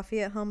 making the coffee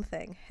at home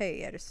thing.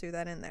 Hey, I just threw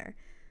that in there.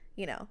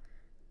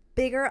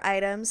 Bigger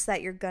items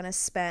that you're gonna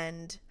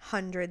spend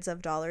hundreds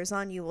of dollars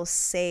on, you will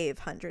save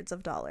hundreds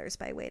of dollars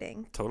by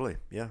waiting. Totally,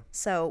 yeah.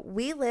 So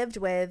we lived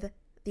with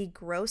the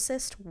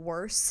grossest,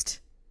 worst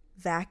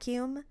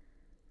vacuum.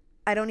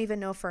 I don't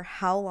even know for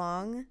how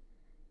long.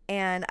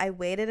 And I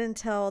waited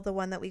until the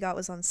one that we got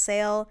was on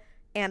sale,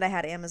 and I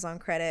had Amazon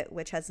credit,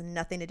 which has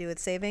nothing to do with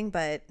saving.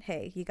 But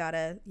hey, you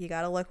gotta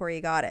look where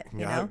you got it.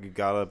 You know, You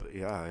gotta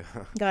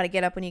gotta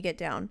get up when you get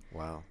down.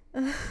 Wow.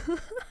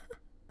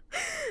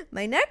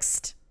 My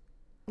next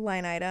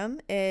line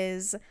item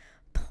is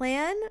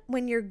plan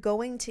when you're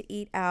going to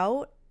eat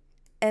out,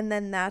 and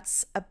then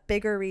that's a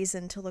bigger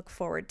reason to look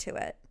forward to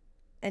it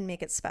and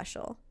make it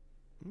special.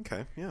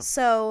 Okay, yeah.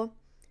 So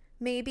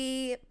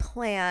maybe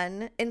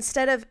plan,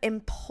 instead of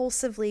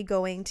impulsively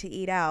going to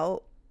eat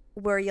out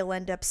where you'll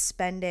end up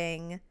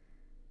spending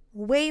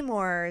way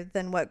more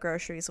than what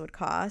groceries would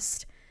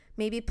cost,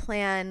 maybe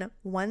plan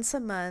once a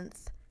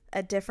month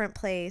a different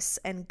place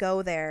and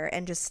go there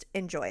and just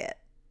enjoy it.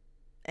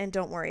 And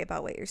don't worry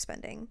about what you're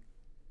spending.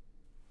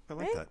 I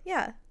like Right? that.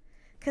 Yeah.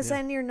 Because Yeah.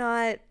 then you're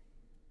not,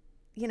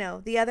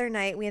 the other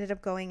night we ended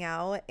up going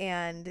out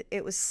and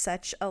it was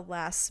such a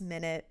last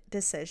minute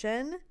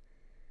decision.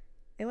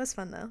 It was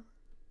fun though.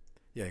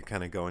 Yeah, you're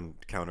kind of going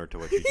counter to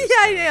what you just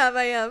Yeah,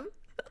 I am.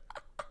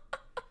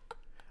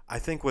 I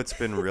think what's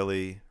been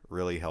really,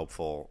 really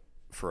helpful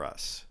for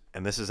us,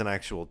 and this is an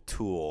actual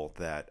tool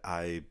that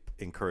I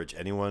encourage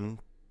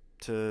anyone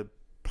to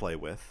play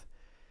with,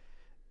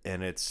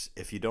 and it's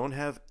if you don't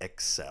have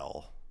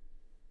Excel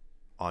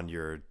on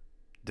your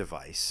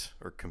device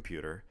or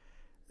computer,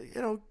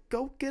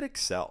 go get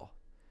Excel.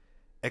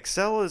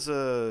 Excel is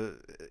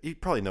you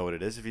probably know what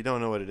it is. If you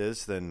don't know what it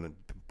is, then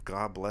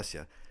God bless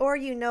you. Or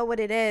you know what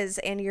it is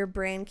and your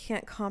brain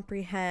can't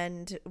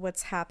comprehend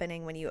what's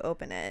happening when you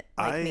open it,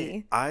 like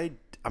me.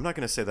 I'm not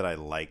going to say that I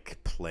like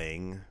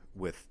playing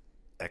with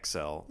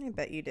Excel. I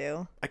bet you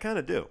do. I kind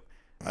of do.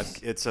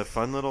 It's a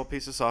fun little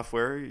piece of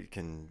software. You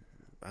can,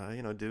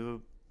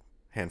 do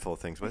a handful of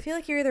things I with. feel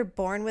like you're either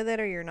born with it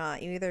or you're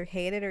not. You either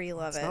hate it or you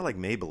love It's it. not like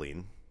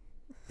Maybelline.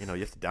 You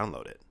have to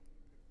download it.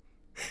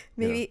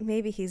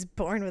 Maybe he's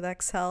born with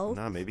Excel.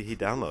 No, maybe he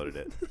downloaded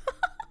it.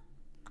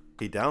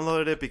 He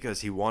downloaded it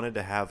because he wanted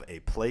to have a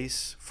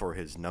place for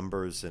his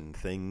numbers and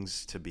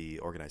things to be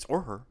organized.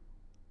 Or her.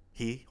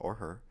 He or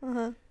her.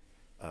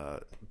 Uh-huh.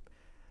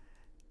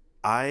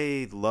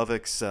 I love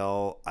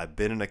Excel. I've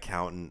been an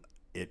accountant.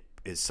 It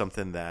is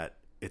something that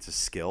it's a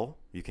skill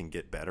you can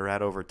get better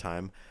at over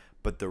time.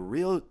 But the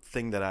real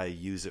thing that I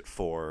use it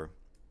for,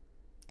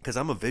 because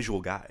I'm a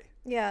visual guy,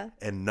 Yeah.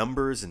 and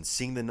numbers and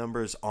seeing the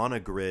numbers on a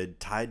grid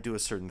tied to a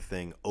certain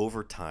thing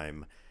over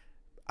time,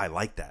 I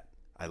like that.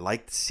 I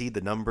like to see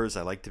the numbers.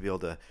 I like to be able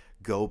to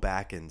go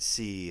back and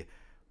see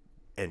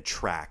and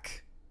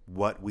track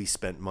what we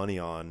spent money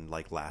on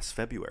like last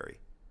February,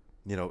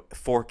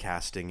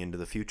 forecasting into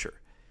the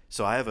future.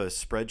 So I have a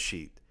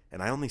spreadsheet,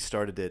 and I only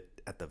started it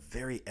at the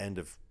very end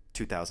of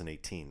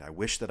 2018. I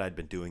wish that I'd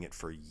been doing it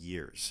for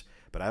years,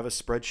 but I have a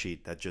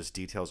spreadsheet that just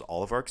details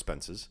all of our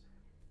expenses,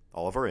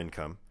 all of our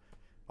income,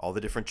 all the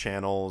different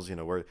channels,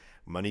 where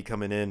money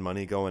coming in,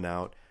 money going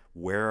out,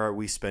 where are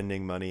we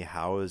spending money,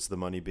 how is the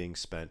money being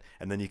spent,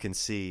 and then you can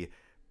see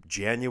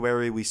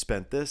January we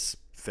spent this,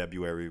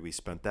 February we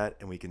spent that,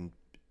 and we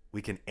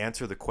can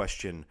answer the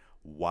question,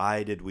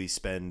 why did we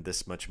spend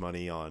this much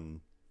money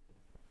on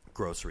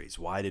groceries?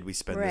 Why did we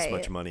spend this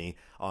much money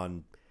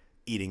on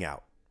eating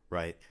out,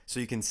 right? So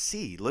you can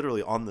see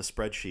literally on the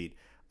spreadsheet,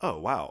 oh,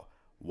 wow,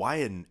 why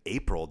in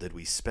April did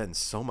we spend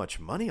so much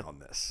money on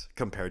this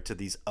compared to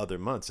these other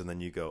months? And then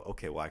you go,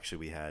 okay, well, actually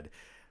we had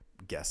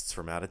guests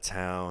from out of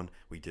town.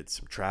 We did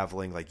some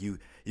traveling. Like you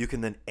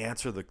can then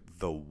answer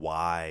the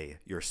why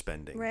you're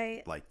spending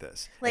like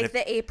this. Like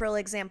the April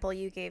example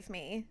you gave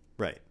me.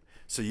 Right.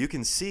 So you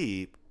can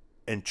see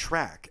and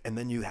track, and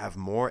then you have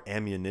more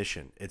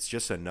ammunition. It's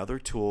just another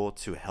tool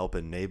to help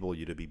enable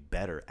you to be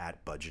better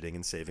at budgeting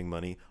and saving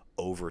money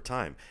over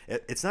time.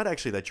 It's not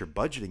actually that you're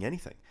budgeting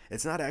anything.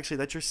 It's not actually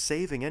that you're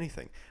saving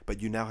anything,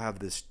 but you now have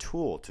this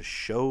tool to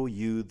show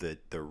you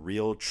the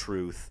real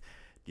truth,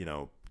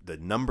 the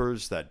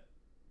numbers that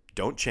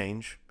don't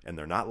change and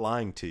they're not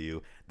lying to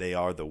you. They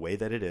are the way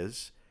that it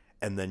is,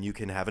 and then you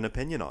can have an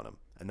opinion on them.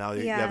 And now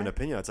you have an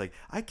opinion. It's like,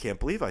 I can't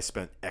believe I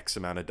spent X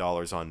amount of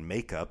dollars on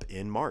makeup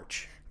in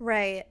March.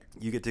 Right.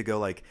 You get to go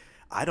like,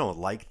 I don't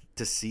like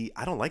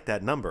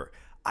that number.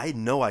 I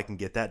know I can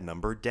get that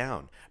number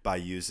down by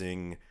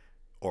using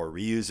or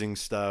reusing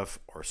stuff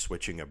or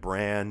switching a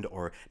brand,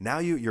 or now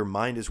your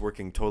mind is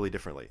working totally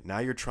differently. Now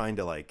you're trying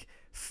to like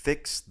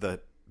fix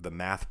the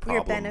math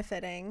problem You're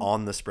benefiting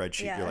on the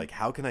spreadsheet. Yeah. You're like,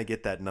 how can I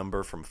get that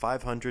number from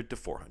 500 to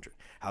 400?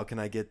 How can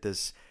I get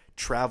this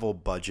travel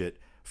budget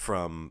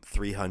from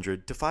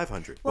 300 to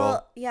 500?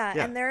 Well, yeah,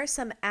 and there are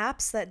some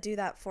apps that do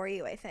that for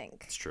you, I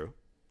think. It's true.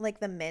 Like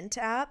the Mint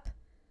app.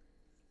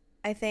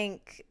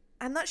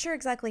 I'm not sure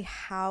exactly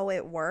how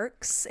it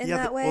works in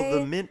that way.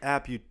 Well, the Mint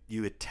app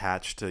you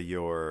attach to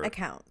your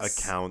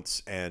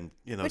accounts, and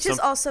which is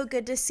also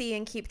good to see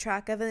and keep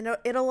track of, and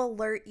it'll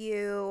alert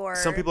you. Or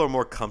some people are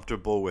more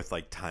comfortable with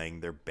like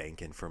tying their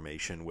bank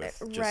information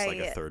with just like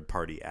a third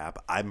party app.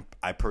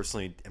 I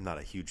personally am not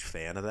a huge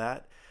fan of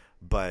that,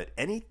 but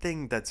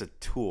anything that's a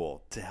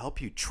tool to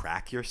help you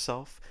track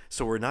yourself,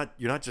 so you're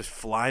not just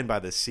flying by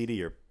the seat of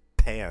your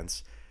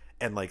pants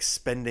and like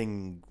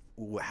spending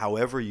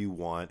however you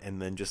want and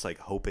then just like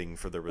hoping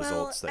for the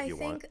results that you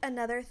want. I think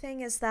another thing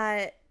is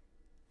that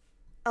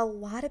a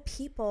lot of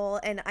people,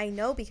 and I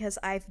know because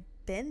I've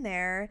been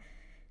there,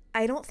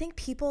 I don't think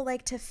people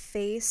like to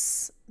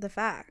face the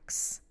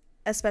facts,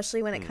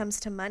 especially when it comes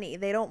to money.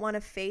 They don't want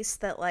to face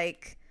that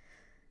like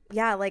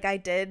I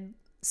did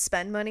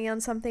spend money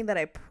on something that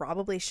I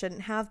probably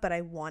shouldn't have, but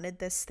I wanted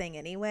this thing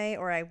anyway,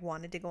 or I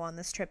wanted to go on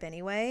this trip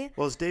anyway.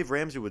 Well, as Dave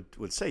Ramsey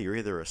would say, you're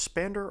either a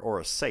spender or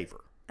a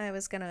saver. I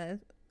was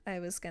I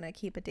was going to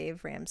keep a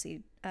Dave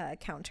Ramsey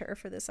counter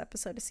for this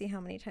episode to see how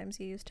many times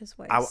you used his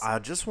voice. I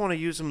just want to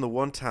use him the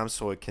one time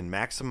so it can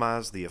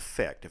maximize the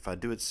effect. If I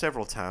do it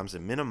several times,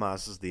 it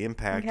minimizes the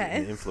impact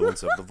and the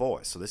influence of the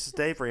voice. So this is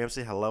Dave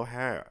Ramsey. Hello,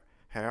 how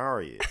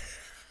are you?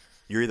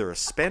 You're either a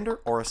spender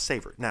or a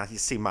saver. Now, you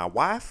see, my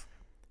wife,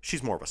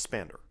 she's more of a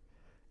spender.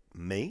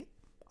 Me,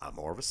 I'm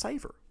more of a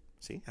saver.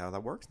 See how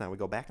that works? Now we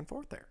go back and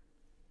forth there.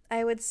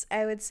 I would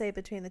say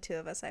between the two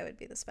of us, I would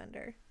be the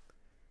spender.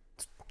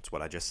 That's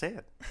what I just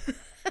said.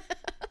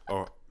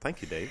 Oh,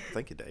 thank you, Dave.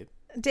 Thank you, Dave.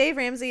 Dave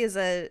Ramsey is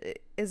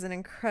an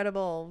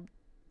incredible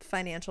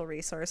financial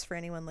resource for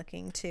anyone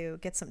looking to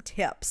get some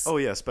tips. Oh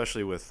yeah,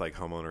 especially with like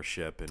home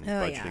ownership and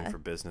budgeting for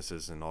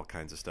businesses and all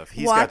kinds of stuff.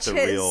 He's got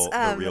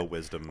the real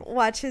wisdom.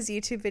 Watch his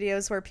YouTube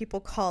videos where people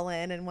call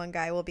in and one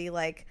guy will be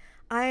like,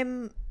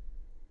 "I'm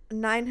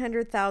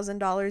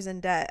 $900,000 in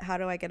debt. How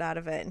do I get out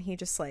of it?" And he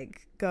just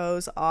like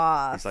goes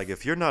off. He's like,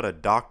 if you're not a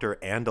doctor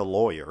and a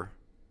lawyer,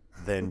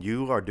 then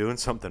you are doing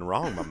something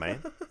wrong, my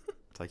man.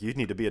 It's like you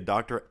need to be a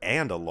doctor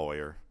and a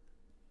lawyer.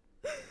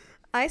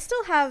 I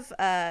still have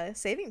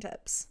saving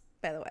tips,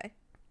 by the way.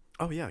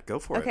 Oh yeah, go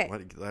for it.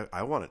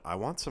 I want it. I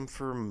want some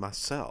for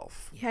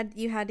myself.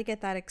 You had to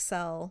get that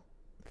Excel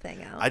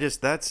thing out.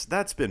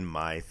 That's been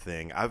my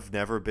thing. I've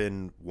never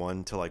been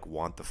one to like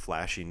want the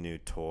flashy new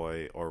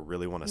toy or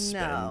really want to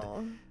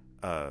spend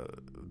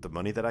the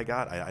money that I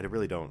got. I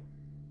really don't.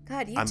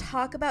 God,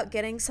 talk about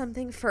getting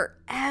something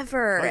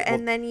forever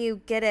and then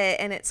you get it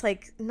and it's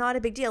like not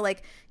a big deal.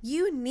 Like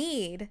you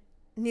need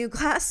new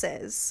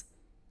glasses.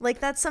 Like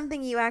that's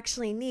something you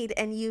actually need,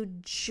 and you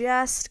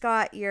just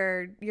got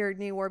your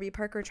new Warby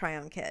Parker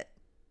try-on kit,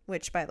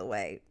 which by the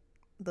way,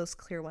 those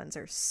clear ones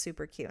are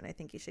super cute and I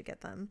think you should get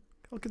them.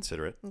 I'll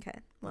consider it. Okay.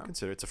 Well. I'll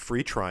consider it. It's a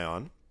free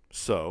try-on,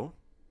 so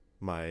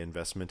my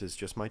investment is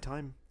just my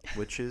time,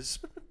 which is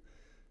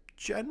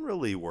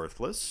generally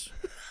worthless.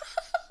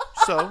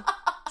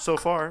 So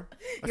far,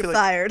 I feel like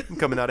fired. I'm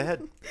coming out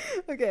ahead.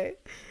 Okay.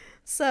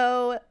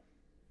 So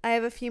I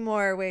have a few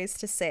more ways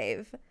to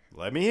save.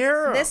 Let me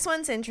hear 'em. This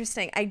one's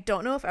interesting. I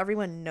don't know if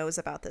everyone knows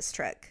about this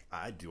trick.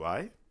 Do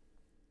I?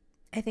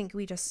 I think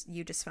you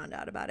just found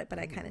out about it, but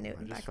I kind of knew it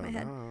in the back of my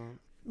head. Out.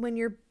 When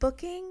you're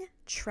booking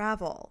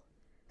travel,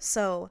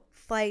 so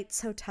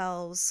flights,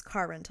 hotels,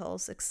 car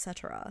rentals,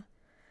 etc.,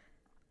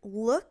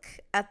 look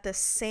at the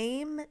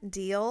same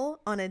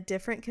deal on a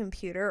different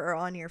computer or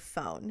on your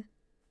phone.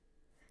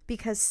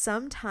 Because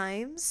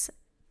sometimes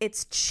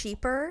it's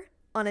cheaper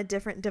on a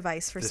different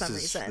device for some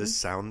reason. This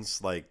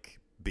sounds like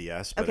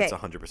BS, but it's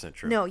 100%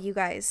 true. No, you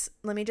guys,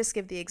 let me just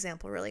give the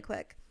example really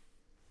quick.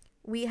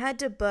 We had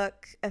to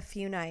book a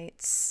few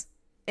nights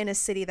in a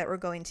city that we're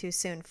going to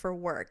soon for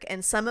work,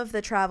 and some of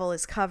the travel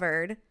is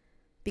covered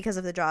because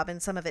of the job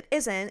and some of it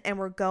isn't, and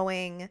we're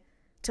going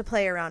to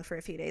play around for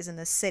a few days in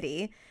this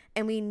city,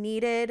 and we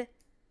needed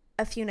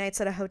a few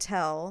nights at a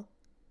hotel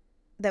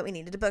that we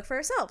needed to book for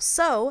ourselves.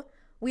 So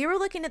we were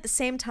looking at the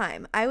same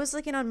time. I was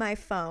looking on my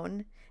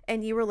phone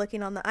and you were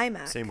looking on the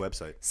iMac. Same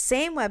website,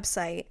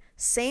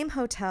 same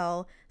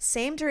hotel,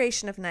 same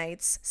duration of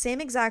nights, same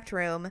exact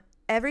room.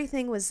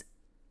 Everything was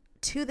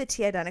to the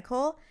T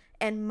identical,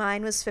 and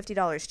mine was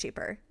 $50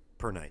 cheaper.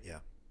 Per night,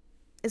 yeah.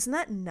 Isn't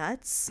that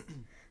nuts?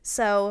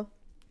 So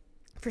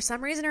for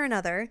some reason or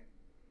another,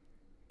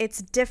 it's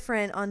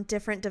different on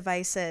different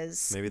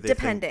devices, maybe the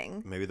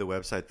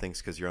website thinks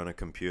because you're on a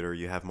computer,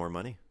 you have more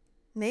money.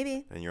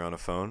 Maybe. And you're on a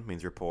phone,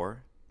 means you're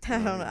poor.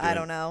 I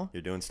don't know.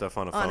 You're doing stuff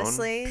on a phone.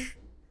 Honestly.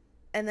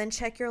 And then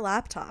check your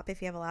laptop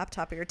if you have a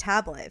laptop, or your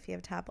tablet if you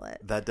have a tablet.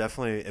 That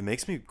definitely, it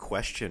makes me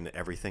question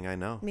everything I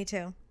know. Me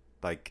too.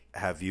 Like,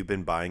 have you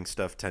been buying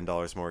stuff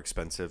 $10 more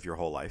expensive your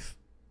whole life?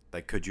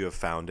 Like, could you have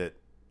found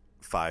it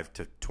 $5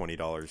 to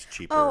 $20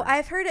 cheaper? Oh,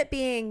 I've heard it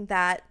being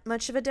that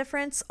much of a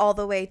difference, all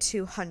the way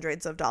to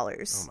hundreds of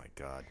dollars. Oh my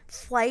God.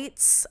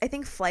 Flights. I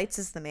think flights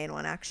is the main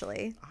one,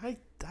 actually. I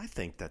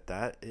think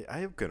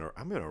I'm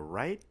gonna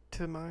write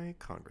to my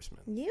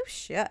congressman. You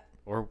should.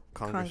 Or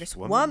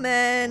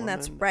Congresswoman.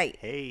 That's right.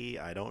 Hey,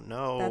 I don't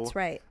know. That's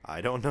right. I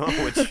don't know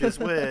which is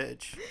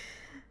which.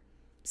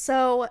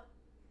 So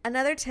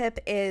another tip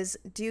is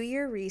do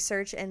your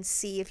research and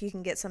see if you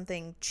can get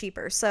something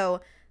cheaper.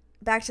 So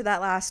back to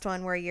that last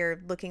one where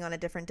you're looking on a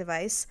different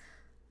device.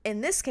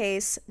 In this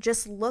case,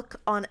 just look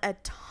on a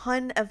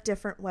ton of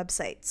different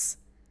websites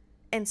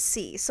and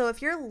see. So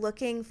if you're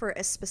looking for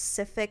a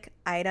specific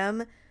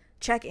item,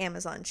 check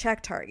Amazon,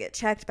 check Target,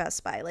 check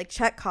Best Buy, like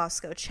check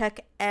Costco,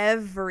 check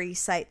every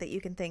site that you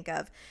can think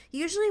of.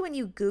 Usually when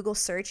you Google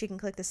search, you can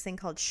click this thing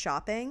called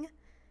shopping,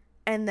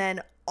 and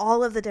then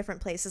all of the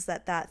different places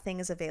that thing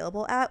is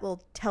available at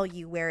will tell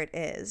you where it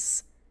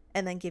is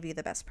and then give you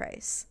the best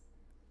price.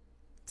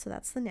 So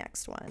that's the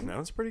next one. That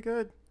was pretty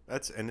good.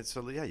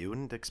 You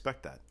wouldn't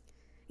expect that.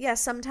 Yeah,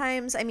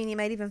 sometimes, you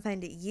might even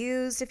find it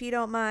used if you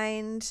don't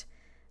mind.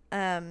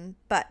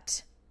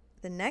 But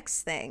the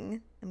next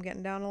thing, I'm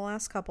getting down to the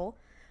last couple.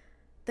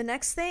 The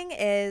next thing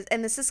is,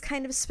 and this is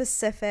kind of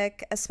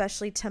specific,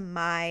 especially to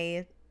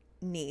my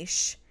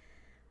niche,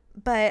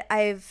 But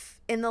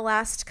in the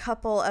last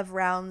couple of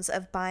rounds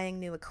of buying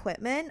new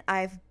equipment,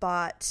 I've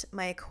bought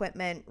my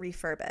equipment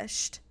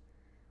refurbished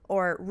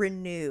or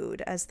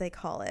renewed, as they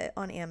call it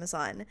on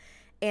Amazon.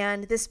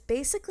 And this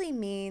basically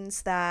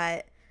means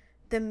that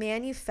the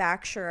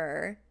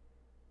manufacturer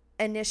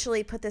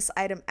initially put this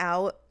item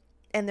out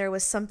and there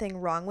was something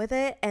wrong with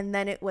it, and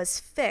then it was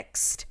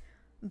fixed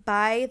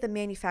by the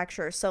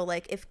manufacturer. So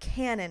like if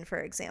Canon, for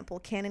example,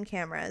 Canon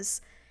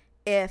cameras,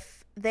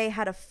 if they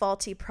had a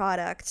faulty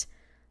product,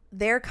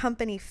 their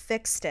company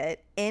fixed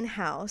it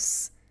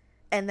in-house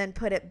and then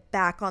put it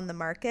back on the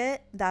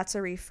market. That's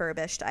a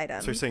refurbished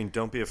item. So you're saying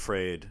don't be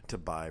afraid to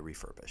buy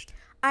refurbished.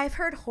 I've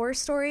heard horror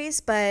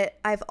stories, but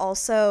I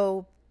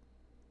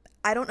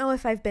don't know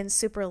if I've been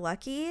super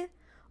lucky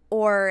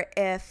or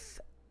if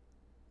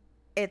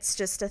it's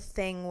just a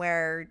thing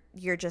where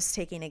you're just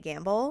taking a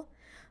gamble,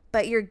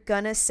 but you're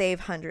gonna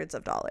save hundreds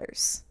of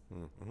dollars.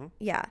 Mm-hmm.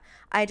 Yeah.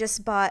 I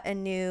just bought a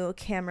new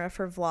camera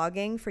for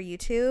vlogging for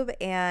YouTube,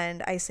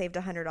 and I saved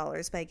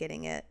 $100 by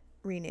getting it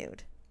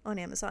renewed on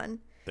Amazon.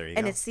 There you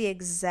and go. It's the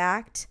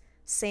exact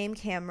same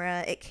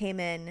camera. It came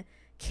in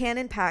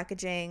Canon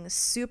packaging,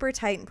 super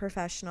tight and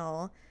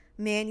professional,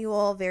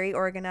 manual, very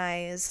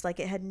organized, like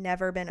it had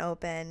never been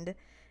opened.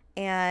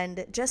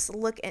 And just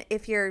look,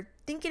 if you're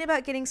thinking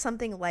about getting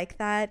something like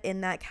that in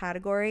that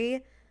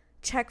category,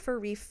 check for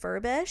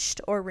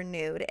refurbished or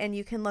renewed. And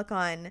you can look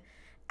on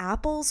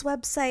Apple's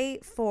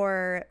website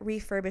for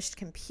refurbished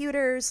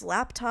computers,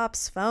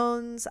 laptops,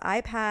 phones,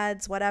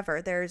 iPads,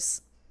 whatever.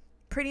 There's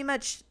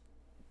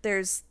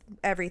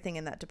everything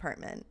in that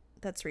department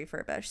that's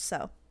refurbished.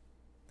 So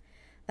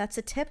that's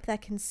a tip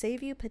that can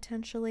save you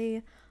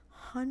potentially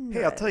hundreds.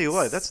 Hey, I'll tell you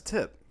what, that's a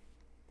tip.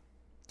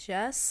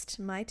 Just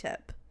my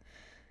tip.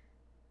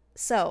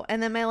 So,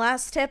 and then my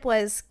last tip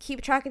was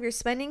keep track of your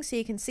spending so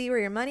you can see where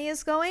your money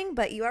is going.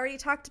 But you already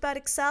talked about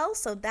Excel,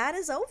 so that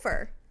is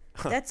over.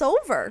 That's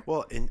over.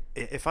 Well,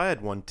 if I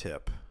had one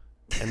tip,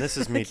 and this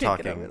is me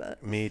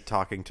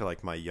talking to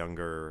like my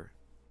younger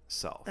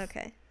self.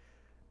 Okay.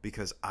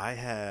 Because I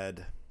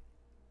had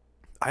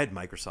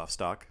Microsoft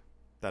stock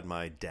that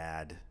my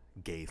dad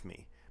gave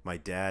me. My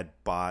dad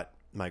bought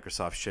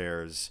Microsoft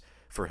shares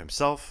for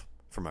himself,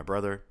 for my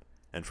brother,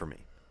 and for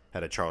me.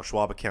 Had a Charles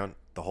Schwab account,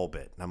 the whole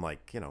bit. And I'm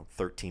like,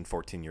 13,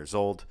 14 years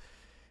old.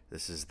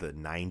 This is the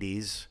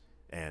 90s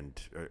and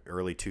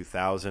early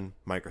 2000.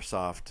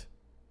 Microsoft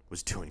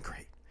was doing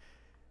great.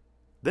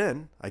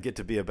 Then I get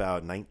to be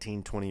about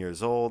 19, 20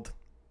 years old.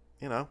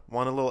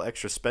 Want a little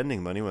extra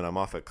spending money when I'm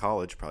off at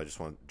college. Probably just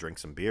want to drink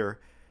some beer.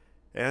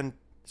 And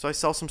so I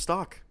sell some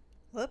stock.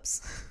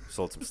 Whoops.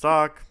 Sold some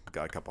stock,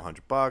 got a couple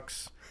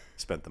 $100,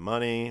 spent the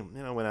money,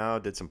 went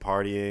out, did some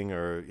partying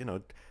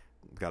or,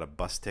 got a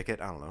bus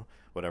ticket. I don't know,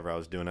 whatever I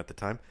was doing at the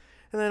time.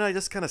 And then I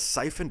just kind of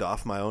siphoned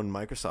off my own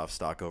Microsoft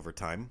stock over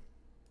time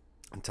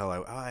until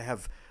I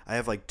have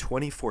like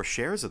 24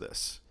 shares of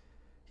this.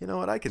 You know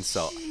what? I can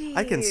sell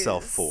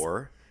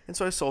 4. And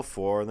so I sold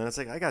 4, and then it's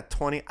like I got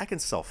 20. I can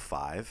sell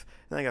 5. And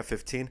then I got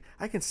 15.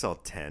 I can sell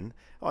 10.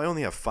 Oh, I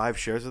only have 5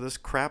 shares of this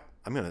crap.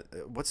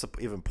 What's the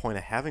even point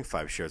of having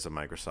 5 shares of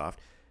Microsoft?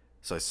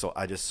 So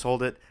I just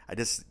sold it.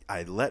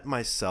 I let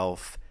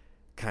myself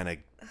kind of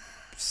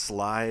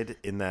slide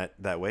in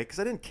that way because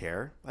I didn't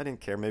care.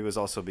 Maybe it was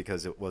also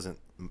because it wasn't,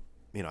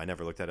 I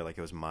never looked at it like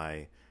it was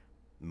my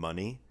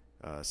money.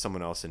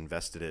 Someone else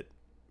invested it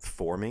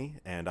for me,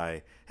 and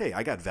I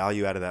got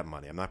value out of that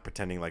money. I'm not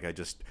pretending like I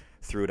just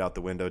threw it out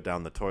the window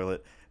down the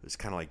toilet. It's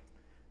kind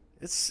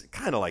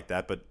of like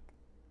that, but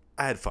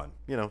I had fun.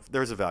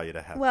 There's a value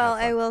to have. Well,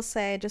 have fun. I will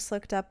say I just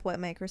looked up what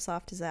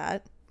Microsoft is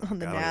at on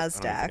the I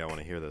NASDAQ. don't think I want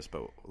to hear this,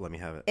 but let me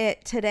have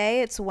it.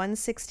 Today it's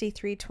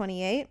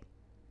 163.28,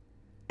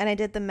 and I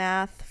did the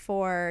math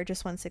for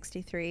just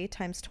 163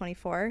 times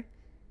 24,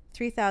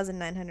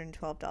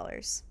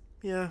 $3,912.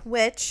 Yeah.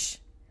 Which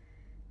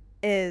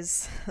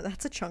is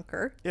that's a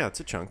chunker. Yeah, it's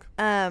a chunk.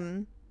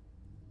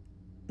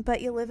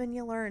 But you live and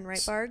you learn, right,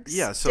 Bargs?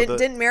 Yeah. So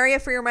didn't marry you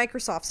for your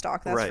Microsoft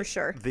stock, that's right. for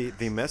sure.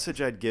 The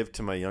message I'd give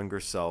to my younger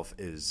self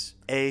is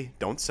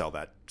don't sell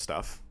that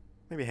stuff.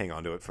 Maybe hang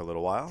on to it for a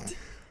little while,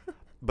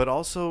 but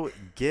also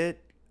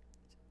get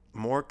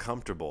more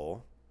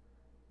comfortable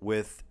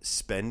with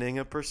spending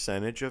a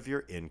percentage of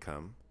your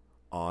income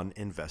on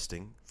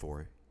investing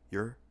for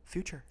your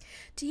future.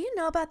 Do you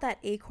know about that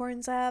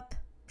Acorns app?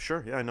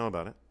 Sure. Yeah, I know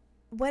about it.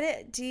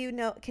 Do you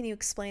know? Can you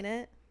explain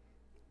it?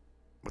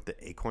 What the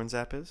Acorns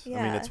app is? Yeah.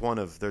 I mean, it's one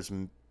of there's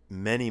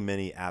many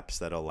apps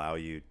that allow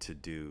you to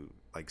do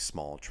like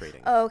small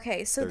trading. Oh,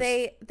 okay, so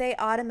they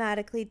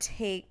automatically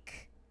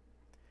take.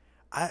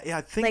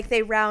 I think like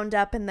they round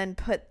up and then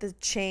put the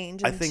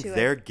change. I think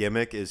their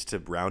gimmick is to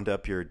round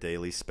up your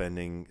daily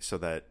spending so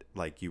that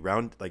like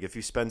if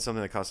you spend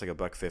something that costs like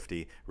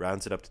 $1.50,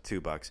 rounds it up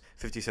to $2,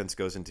 50 cents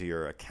goes into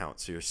your account.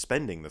 So you're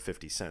spending the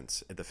 50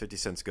 cents. And the 50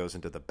 cents goes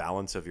into the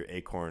balance of your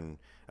Acorn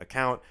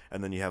account,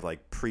 and then you have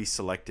like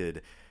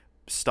pre-selected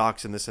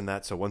stocks and this and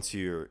that. So once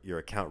your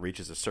account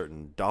reaches a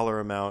certain dollar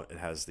amount, it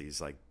has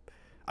these like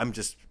I'm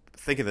just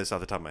thinking this off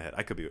the top of my head.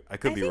 I could be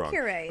wrong.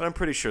 You're right. But I'm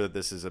pretty sure that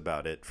this is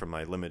about it from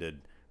my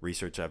limited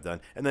research I've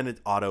done. And then it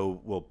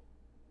auto will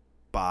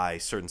buy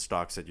certain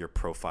stocks that your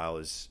profile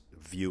is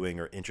viewing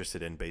or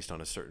interested in based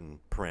on a certain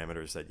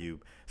parameters that you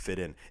fit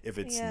in. If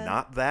it's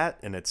not that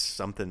and it's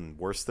something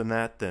worse than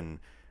that, then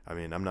I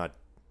mean, I'm not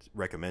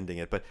recommending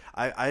it, but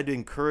I'd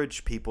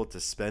encourage people to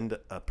spend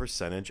a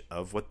percentage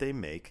of what they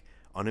make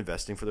on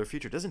investing for their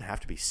future. It doesn't have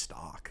to be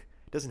stock.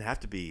 It doesn't have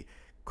to be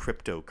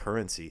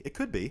cryptocurrency. It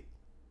could be.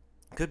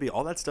 Could be.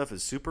 All that stuff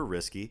is super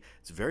risky.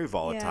 It's very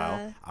volatile.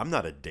 Yeah. I'm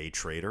not a day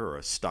trader or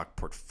a stock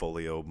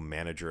portfolio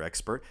manager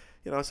expert.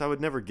 So I would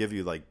never give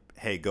you like,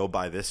 hey, go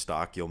buy this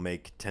stock. You'll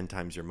make 10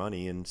 times your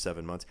money in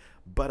 7 months.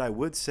 But I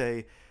would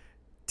say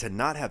to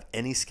not have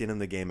any skin in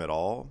the game at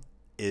all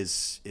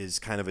is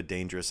kind of a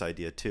dangerous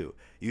idea too.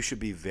 You should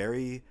be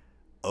very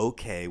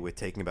okay with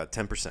taking about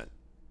 10%.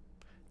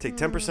 Take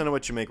 10% of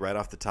what you make right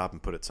off the top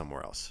and put it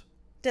somewhere else.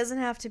 Doesn't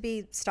have to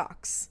be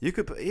stocks. You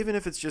could, even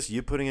if it's just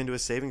you putting into a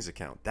savings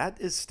account,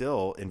 that is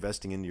still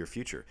investing into your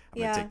future.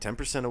 I'm going to take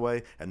 10%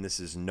 away, and this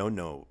is no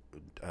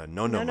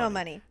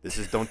money. This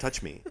is don't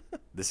touch me.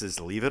 This is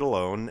leave it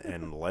alone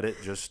and let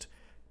it just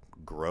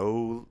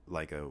grow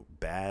like a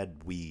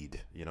bad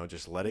weed.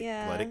 Just let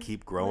it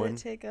keep growing. Let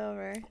it take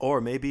over.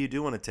 Or maybe you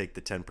do want to take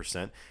the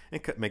 10%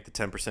 and make the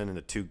 10%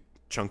 into two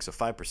chunks of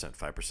 5%,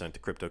 5% to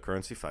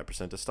cryptocurrency,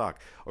 5% to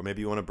stock. Or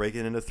maybe you want to break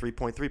it into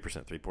 3.3%.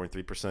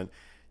 3.3%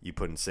 you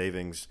put in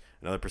savings,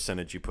 another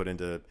percentage you put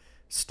into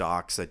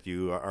stocks that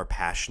you are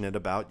passionate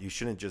about. You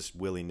shouldn't just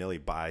willy-nilly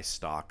buy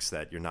stocks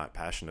that you're not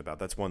passionate about.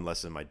 That's one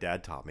lesson my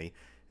dad taught me.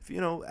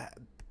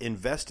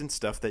 Invest in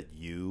stuff that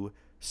you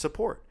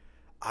support.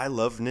 I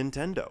love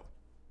Nintendo.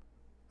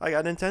 I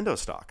got Nintendo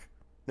stock.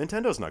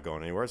 Nintendo's not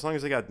going anywhere. As long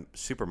as they got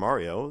Super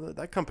Mario,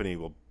 that company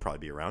will probably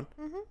be around.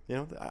 Mm-hmm.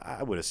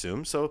 I would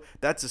assume. So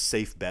that's a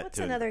safe bet. What's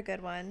another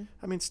good one?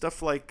 I mean,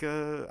 stuff like,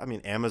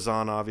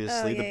 Amazon,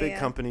 obviously. The big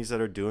companies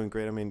that are doing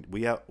great. I mean,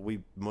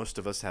 most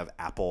of us have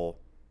Apple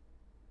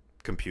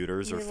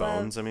computers or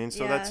phones.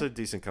 That's a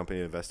decent company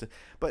to invest in.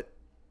 But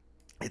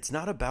it's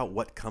not about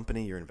what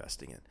company you're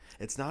investing in.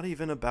 It's not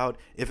even about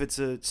if it's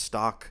a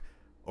stock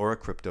or a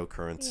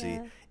cryptocurrency.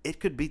 Yeah. It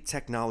could be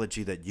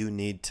technology that you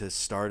need to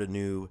start a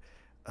new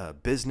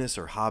business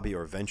or hobby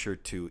or venture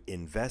to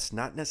invest,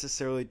 not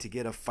necessarily to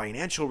get a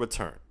financial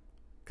return,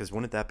 because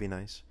wouldn't that be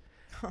nice?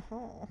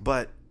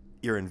 But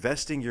you're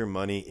investing your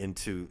money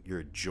into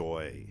your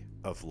joy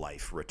of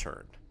life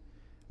return.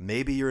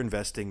 Maybe you're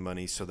investing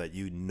money so that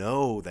you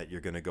know that you're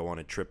going to go on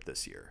a trip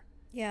this year.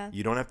 Yeah.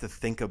 You don't have to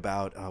think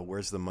about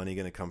where's the money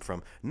going to come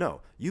from.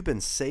 No, you've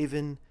been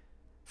saving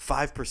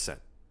 5%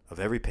 of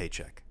every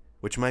paycheck,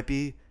 which might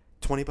be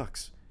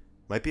 $20.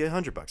 Might be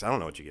 $100. I don't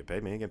know what you get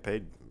paid. Maybe you get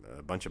paid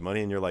a bunch of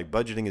money and you're like,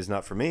 budgeting is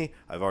not for me.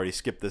 I've already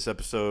skipped this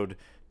episode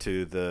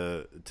to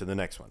the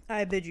next one.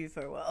 I bid you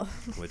farewell.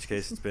 In which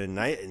case it's been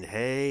night and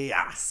hey.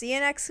 See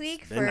you next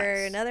week for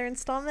another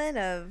installment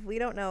of we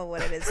don't know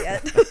what it is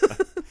yet.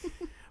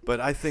 But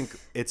I think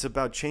it's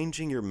about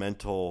changing your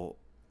mental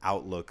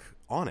outlook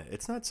on it.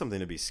 It's not something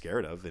to be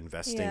scared of,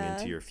 investing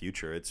into your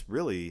future. It's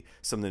really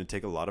something to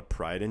take a lot of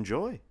pride and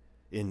joy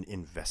in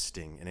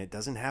investing. And it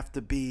doesn't have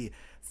to be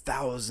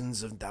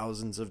thousands of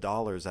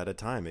dollars at a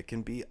time. It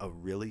can be a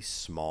really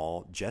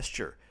small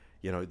gesture,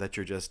 that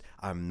you're just,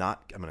 I'm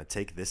going to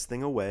take this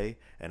thing away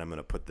and I'm going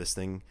to put this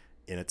thing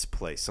in its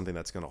place. Something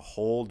that's going to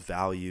hold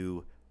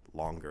value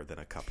longer than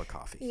a cup of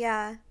coffee.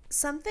 Yeah.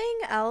 Something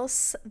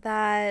else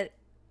that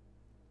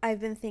I've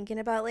been thinking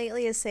about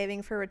lately is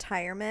saving for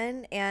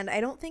retirement, and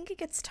I don't think it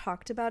gets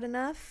talked about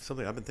enough.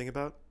 Something I've been thinking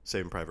about?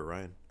 Saving Private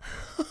Ryan.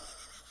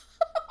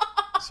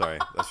 Sorry,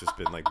 that's just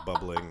been like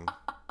bubbling.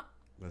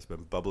 That's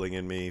been bubbling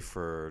in me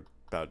for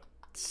about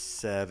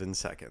 7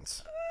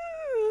 seconds.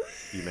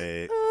 You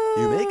may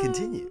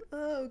continue.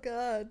 Oh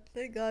God,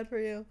 thank God for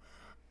you.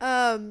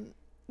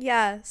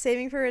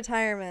 Saving for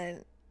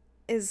retirement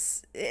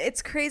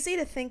it's crazy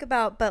to think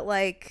about, but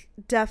like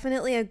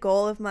definitely a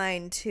goal of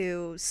mine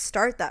to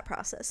start that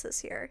process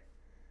this year.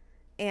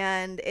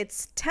 And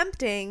it's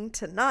tempting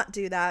to not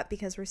do that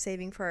because we're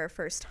saving for our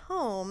first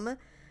home,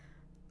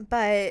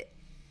 but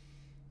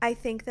I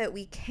think that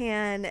we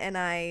can, and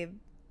I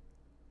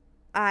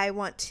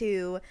want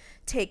to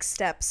take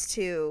steps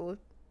to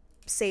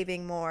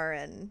saving more,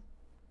 and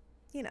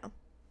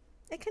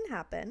it can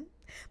happen.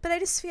 But I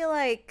just feel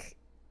like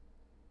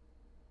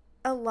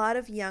a lot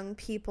of young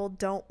people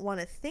don't want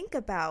to think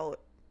about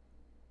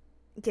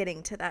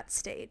getting to that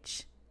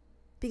stage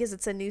because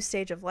it's a new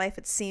stage of life.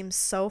 It seems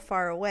so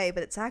far away,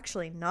 but it's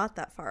actually not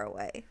that far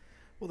away.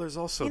 Well, there's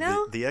also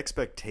the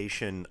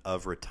expectation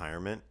of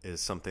retirement is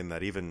something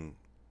that even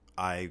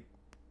I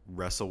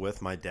wrestle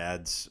with. My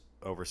dad's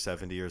over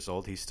 70 years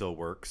old. He still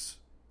works.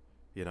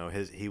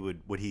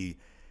 Would he,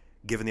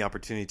 given the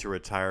opportunity to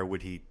retire,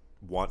 would he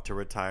want to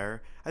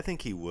retire? I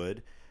think he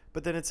would.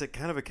 But then it's a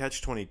kind of a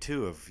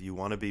catch-22 of you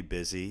want to be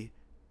busy.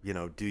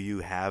 Do you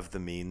have the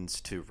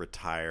means to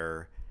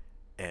retire?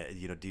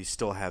 Do you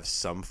still have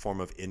some form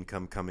of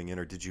income coming in,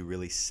 or did you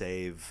really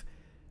save?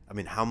 I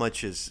mean, how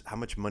much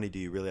money do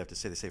you really have to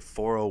save? They say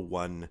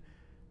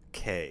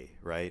 401k,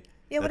 right?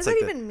 Yeah, what That's does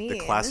like that even mean? The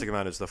classic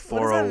amount is the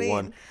What does that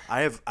 401. mean?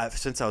 I've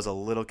since I was a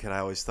little kid, I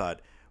always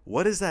thought,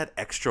 what is that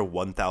extra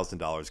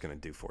 $1,000 going to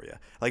do for you?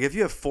 Like if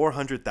you have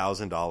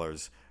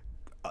 $400,000,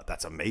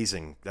 that's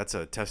amazing. That's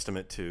a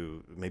testament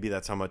to maybe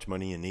that's how much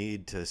money you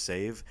need to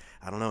save.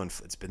 I don't know.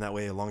 It's been that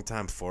way a long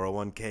time.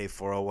 401k,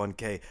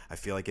 401k. I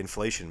feel like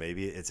inflation.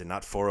 Maybe it's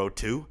not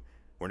 402.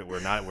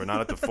 We're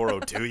not at the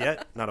 402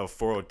 yet. Not a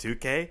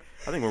 402k.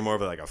 I think we're more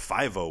of like a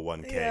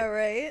 501k. Yeah,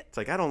 right. It's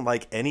like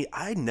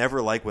I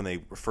never like when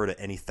they refer to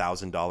any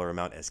 $1,000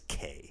 amount as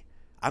K.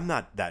 I'm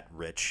not that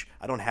rich.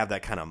 I don't have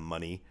that kind of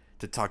money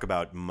to talk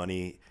about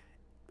money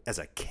as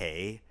a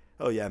K.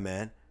 Oh yeah,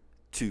 man.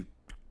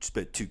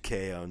 Spent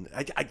 2K on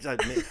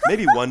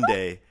maybe one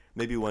day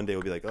we'll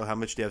be like, oh, how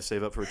much do you have to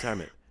save up for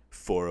retirement?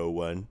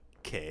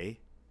 401k.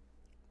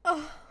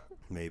 Oh.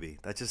 Maybe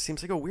that just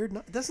seems like a weird.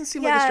 It doesn't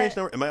seem like a strange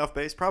number. Am I off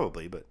base?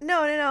 Probably, but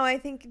no. I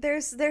think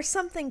there's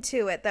something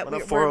to it that we're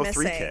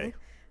 403K. missing.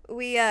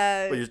 We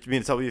Well, you mean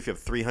to tell me if you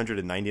have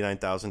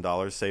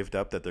 $399,000 saved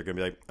up that they're gonna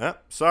be like,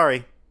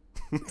 sorry,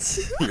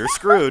 you're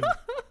screwed.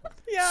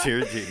 Yeah.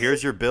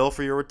 Here's your bill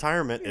for your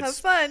retirement. Have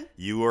fun.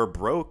 You are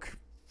broke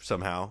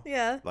somehow.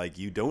 Yeah. Like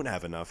you don't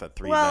have enough at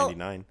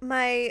 $399.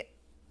 Well,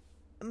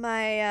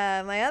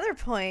 my other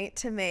point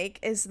to make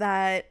is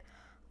that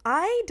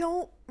I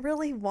don't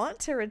really want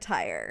to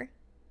retire.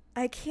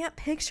 I can't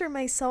picture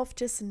myself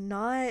just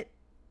not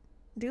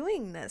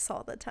doing this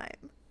all the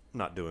time.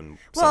 Not doing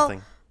Well,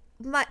 something.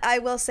 I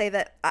will say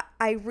that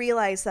I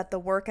realize that the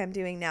work I'm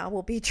doing now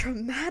will be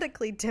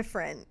dramatically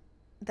different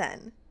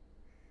then.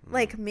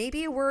 Like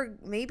maybe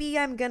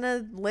I'm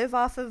gonna live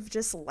off of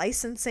just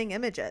licensing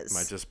images.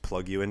 Might just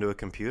plug you into a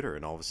computer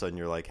and all of a sudden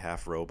you're like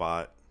half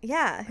robot.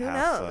 Yeah, who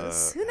half,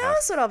 knows? Who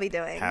knows what I'll be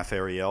doing? Half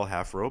Ariel,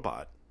 half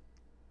robot.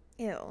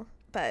 Ew.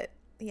 But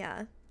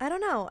yeah, I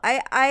don't know.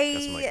 Got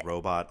some like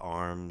robot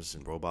arms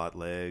and robot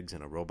legs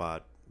and a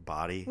robot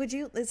body.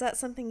 Is that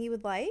something you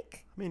would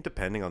like? I mean,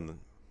 depending on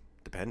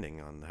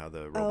how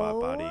the robot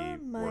body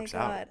works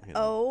out. You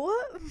know?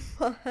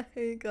 Oh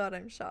my god,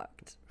 I'm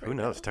shocked. Who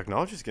knows?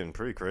 Technology's getting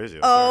pretty crazy.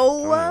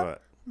 Oh Tell me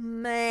what.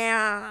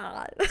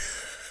 man.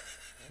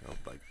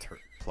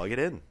 Plug it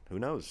in. Who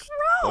knows?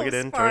 Gross, Plug it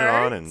in, turn it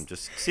on, farts. and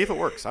just see if it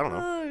works. I don't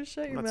know. Oh,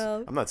 shut your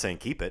mouth. I'm not saying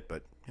keep it,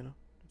 but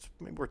it's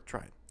maybe worth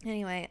trying.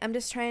 Anyway, I'm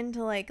just trying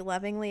to like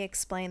lovingly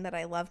explain that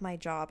I love my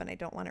job and I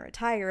don't want to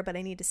retire, but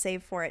I need to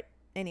save for it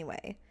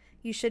anyway.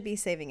 You should be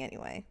saving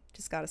anyway.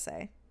 Just gotta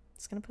say.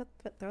 Just gonna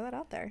throw that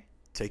out there.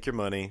 Take your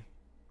money,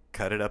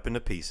 cut it up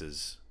into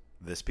pieces.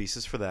 This piece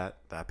is for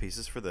that piece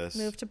is for this.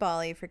 Move to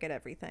Bali, forget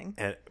everything.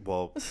 And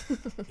well,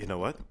 you know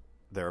what?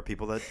 There are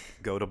people that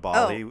go to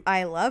Bali. Oh,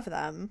 I love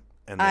them.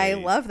 And I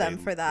love them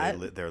for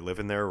that. They're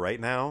living there right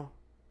now.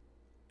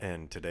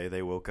 And today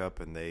they woke up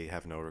and they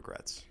have no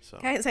regrets. So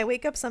Guys, I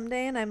wake up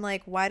someday and I'm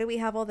like, why do we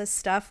have all this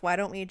stuff? Why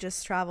don't we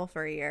just travel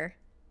for a year?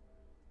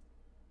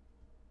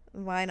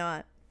 Why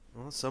not?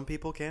 Well, some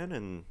people can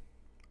and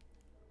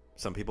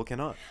some people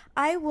cannot.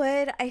 I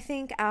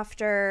think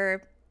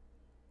after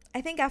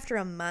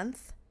a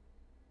month,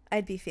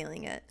 I'd be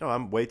feeling it. No,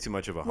 I'm way too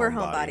much of a homebody. We're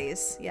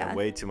homebodies, yeah. I'm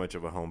way too much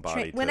of a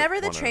homebody.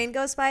 Whenever the train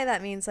goes by,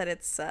 that means that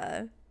it's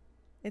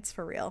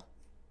for real.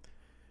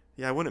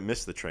 Yeah, I wouldn't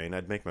miss the train.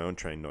 I'd make my own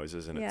train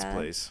noises in its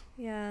place.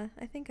 Yeah,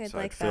 I think I'd so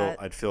like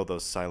that. I'd fill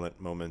those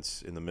silent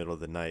moments in the middle of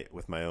the night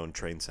with my own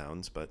train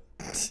sounds, but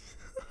that's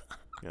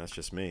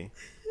just me.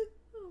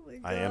 Oh my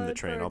God, I am the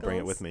train. I'll bring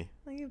it with me.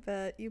 Oh, you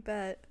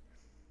bet.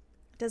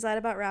 Does that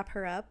about wrap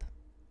her up?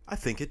 I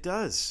think it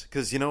does.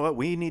 Because you know what?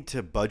 We need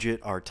to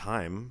budget our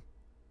time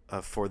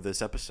for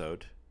this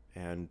episode.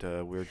 And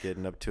we're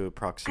getting up to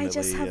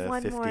approximately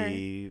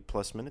 50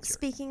 plus minutes here.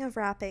 Speaking of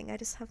wrapping, I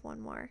just have one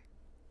more.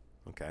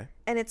 Okay.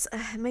 And it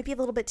might be a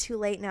little bit too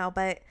late now,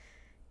 but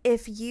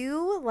if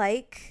you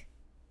like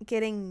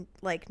getting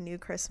like new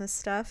Christmas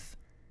stuff,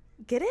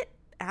 get it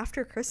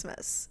after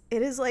Christmas.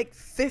 It is like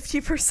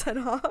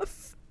 50%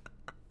 off.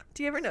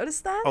 Do you ever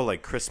notice that? Oh,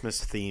 like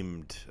Christmas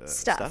themed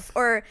stuff?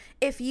 Or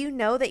if you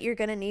know that you're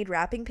going to need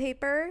wrapping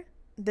paper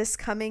this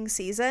coming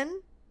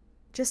season,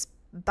 just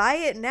buy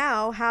it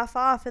now, half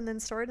off, and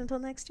then store it until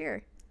next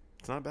year.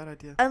 It's not a bad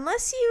idea.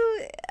 Unless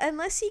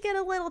you get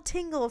a little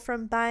tingle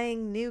from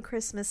buying new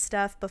Christmas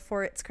stuff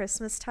before it's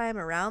Christmas time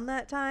around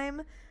that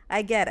time,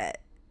 I get it.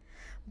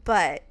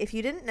 But if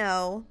you didn't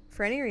know,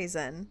 for any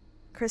reason,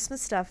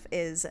 Christmas stuff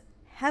is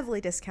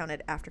heavily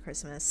discounted after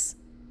Christmas,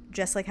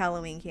 just like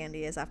Halloween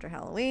candy is after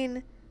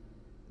Halloween.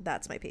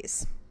 That's my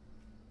piece.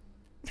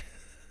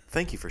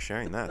 Thank you for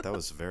sharing that. That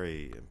was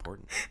very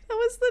important. That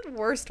was the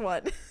worst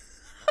one.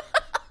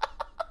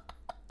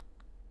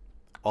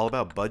 All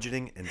about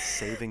budgeting and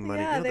saving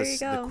money. Yeah, there you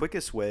go. The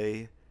quickest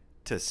way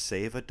to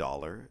save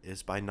 $1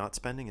 is by not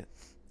spending it.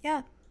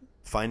 Yeah.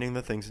 Finding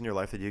the things in your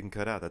life that you can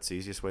cut out. That's the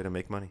easiest way to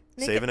make money.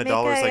 $1 Saving is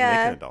like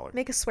making $1.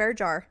 Make a swear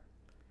jar.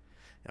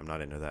 I'm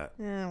not into that.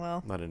 Yeah,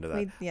 well. I'm not into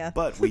that. Yeah.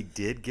 But we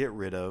did get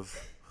rid of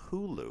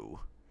Hulu.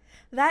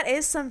 That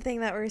is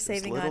something that we're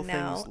saving on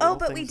now. Oh,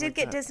 but we did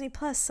get Disney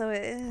Plus, so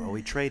well,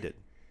 we traded.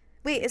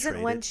 Wait,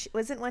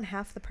 wasn't one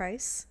half the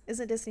price?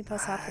 Isn't Disney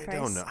Plus half the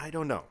price? I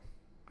don't know.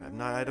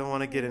 I don't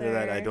want to get into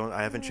that.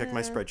 I haven't checked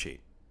my Yeah. spreadsheet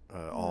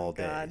all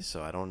day, God.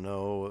 so I don't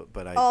know.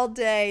 But All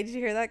day. Did you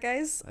hear that,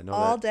 guys? I know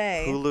all that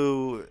day.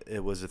 Hulu,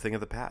 it was a thing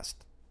of the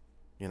past.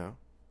 You know,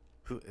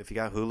 if you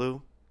got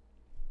Hulu,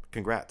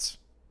 congrats.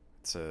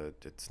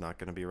 It's not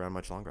going to be around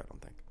much longer, I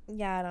don't think.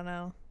 Yeah, I don't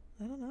know.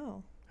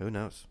 Who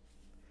knows?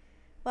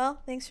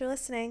 Well, thanks for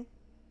listening.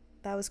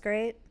 That was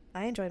great.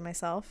 I enjoyed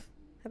myself.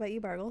 How about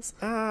you, Bargles?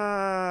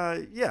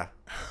 Yeah.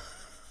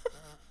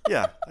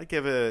 Yeah, I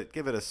give it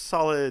a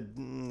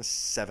solid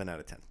 7 out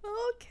of 10.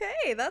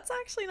 Okay, that's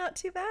actually not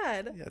too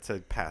bad. Yeah, it's a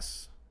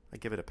pass. I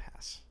give it a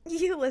pass.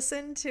 You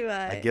listened to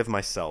I give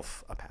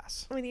myself a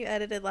pass. when you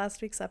edited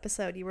last week's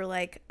episode, you were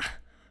like,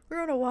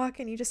 we're on a walk,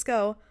 and you just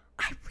go,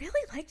 I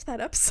really liked that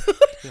episode.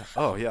 Yeah.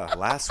 Oh yeah,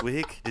 last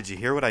week, did you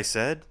hear what I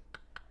said?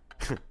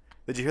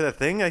 Did you hear that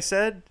thing I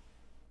said?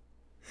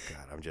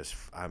 God, I'm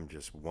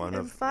just one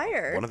I'm of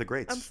fire. one of the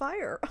greats. I'm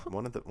fire.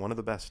 One of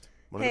the best.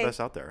 One of Hey, the best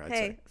out there, I'd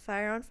say.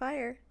 fire on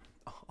fire.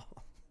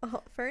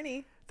 Oh,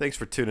 Fernie. Thanks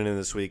for tuning in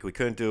this week. We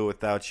couldn't do it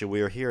without you.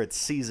 We are here at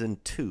season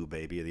 2,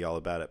 baby, of the All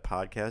About It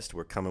podcast.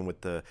 We're coming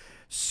with the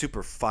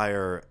super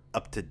fire,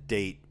 up to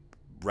date,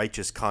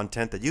 righteous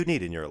content that you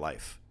need in your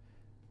life.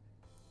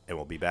 And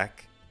we'll be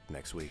back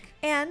next week.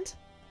 And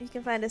you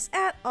can find us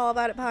at All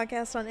About It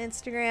Podcast on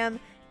Instagram.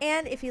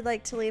 And if you'd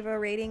like to leave a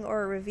rating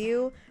or a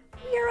review,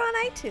 we are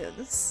on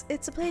iTunes.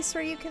 It's a place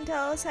where you can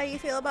tell us how you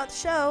feel about the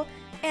show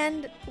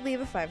and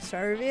leave a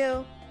 5-star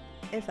review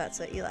if that's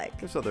what you like.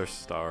 There's other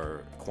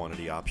star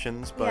quantity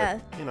options, but, Yeah.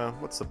 you know,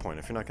 what's the point?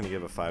 If you're not going to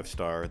give a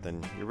 5-star,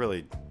 then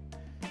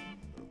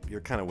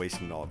you're kind of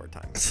wasting all of our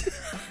time.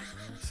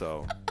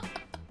 So,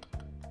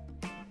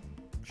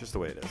 it's just the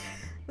way it is.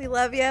 We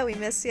love you. We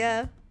miss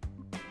you.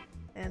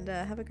 And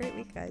have a great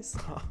week, guys.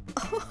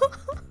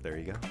 There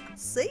you go.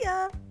 See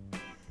ya.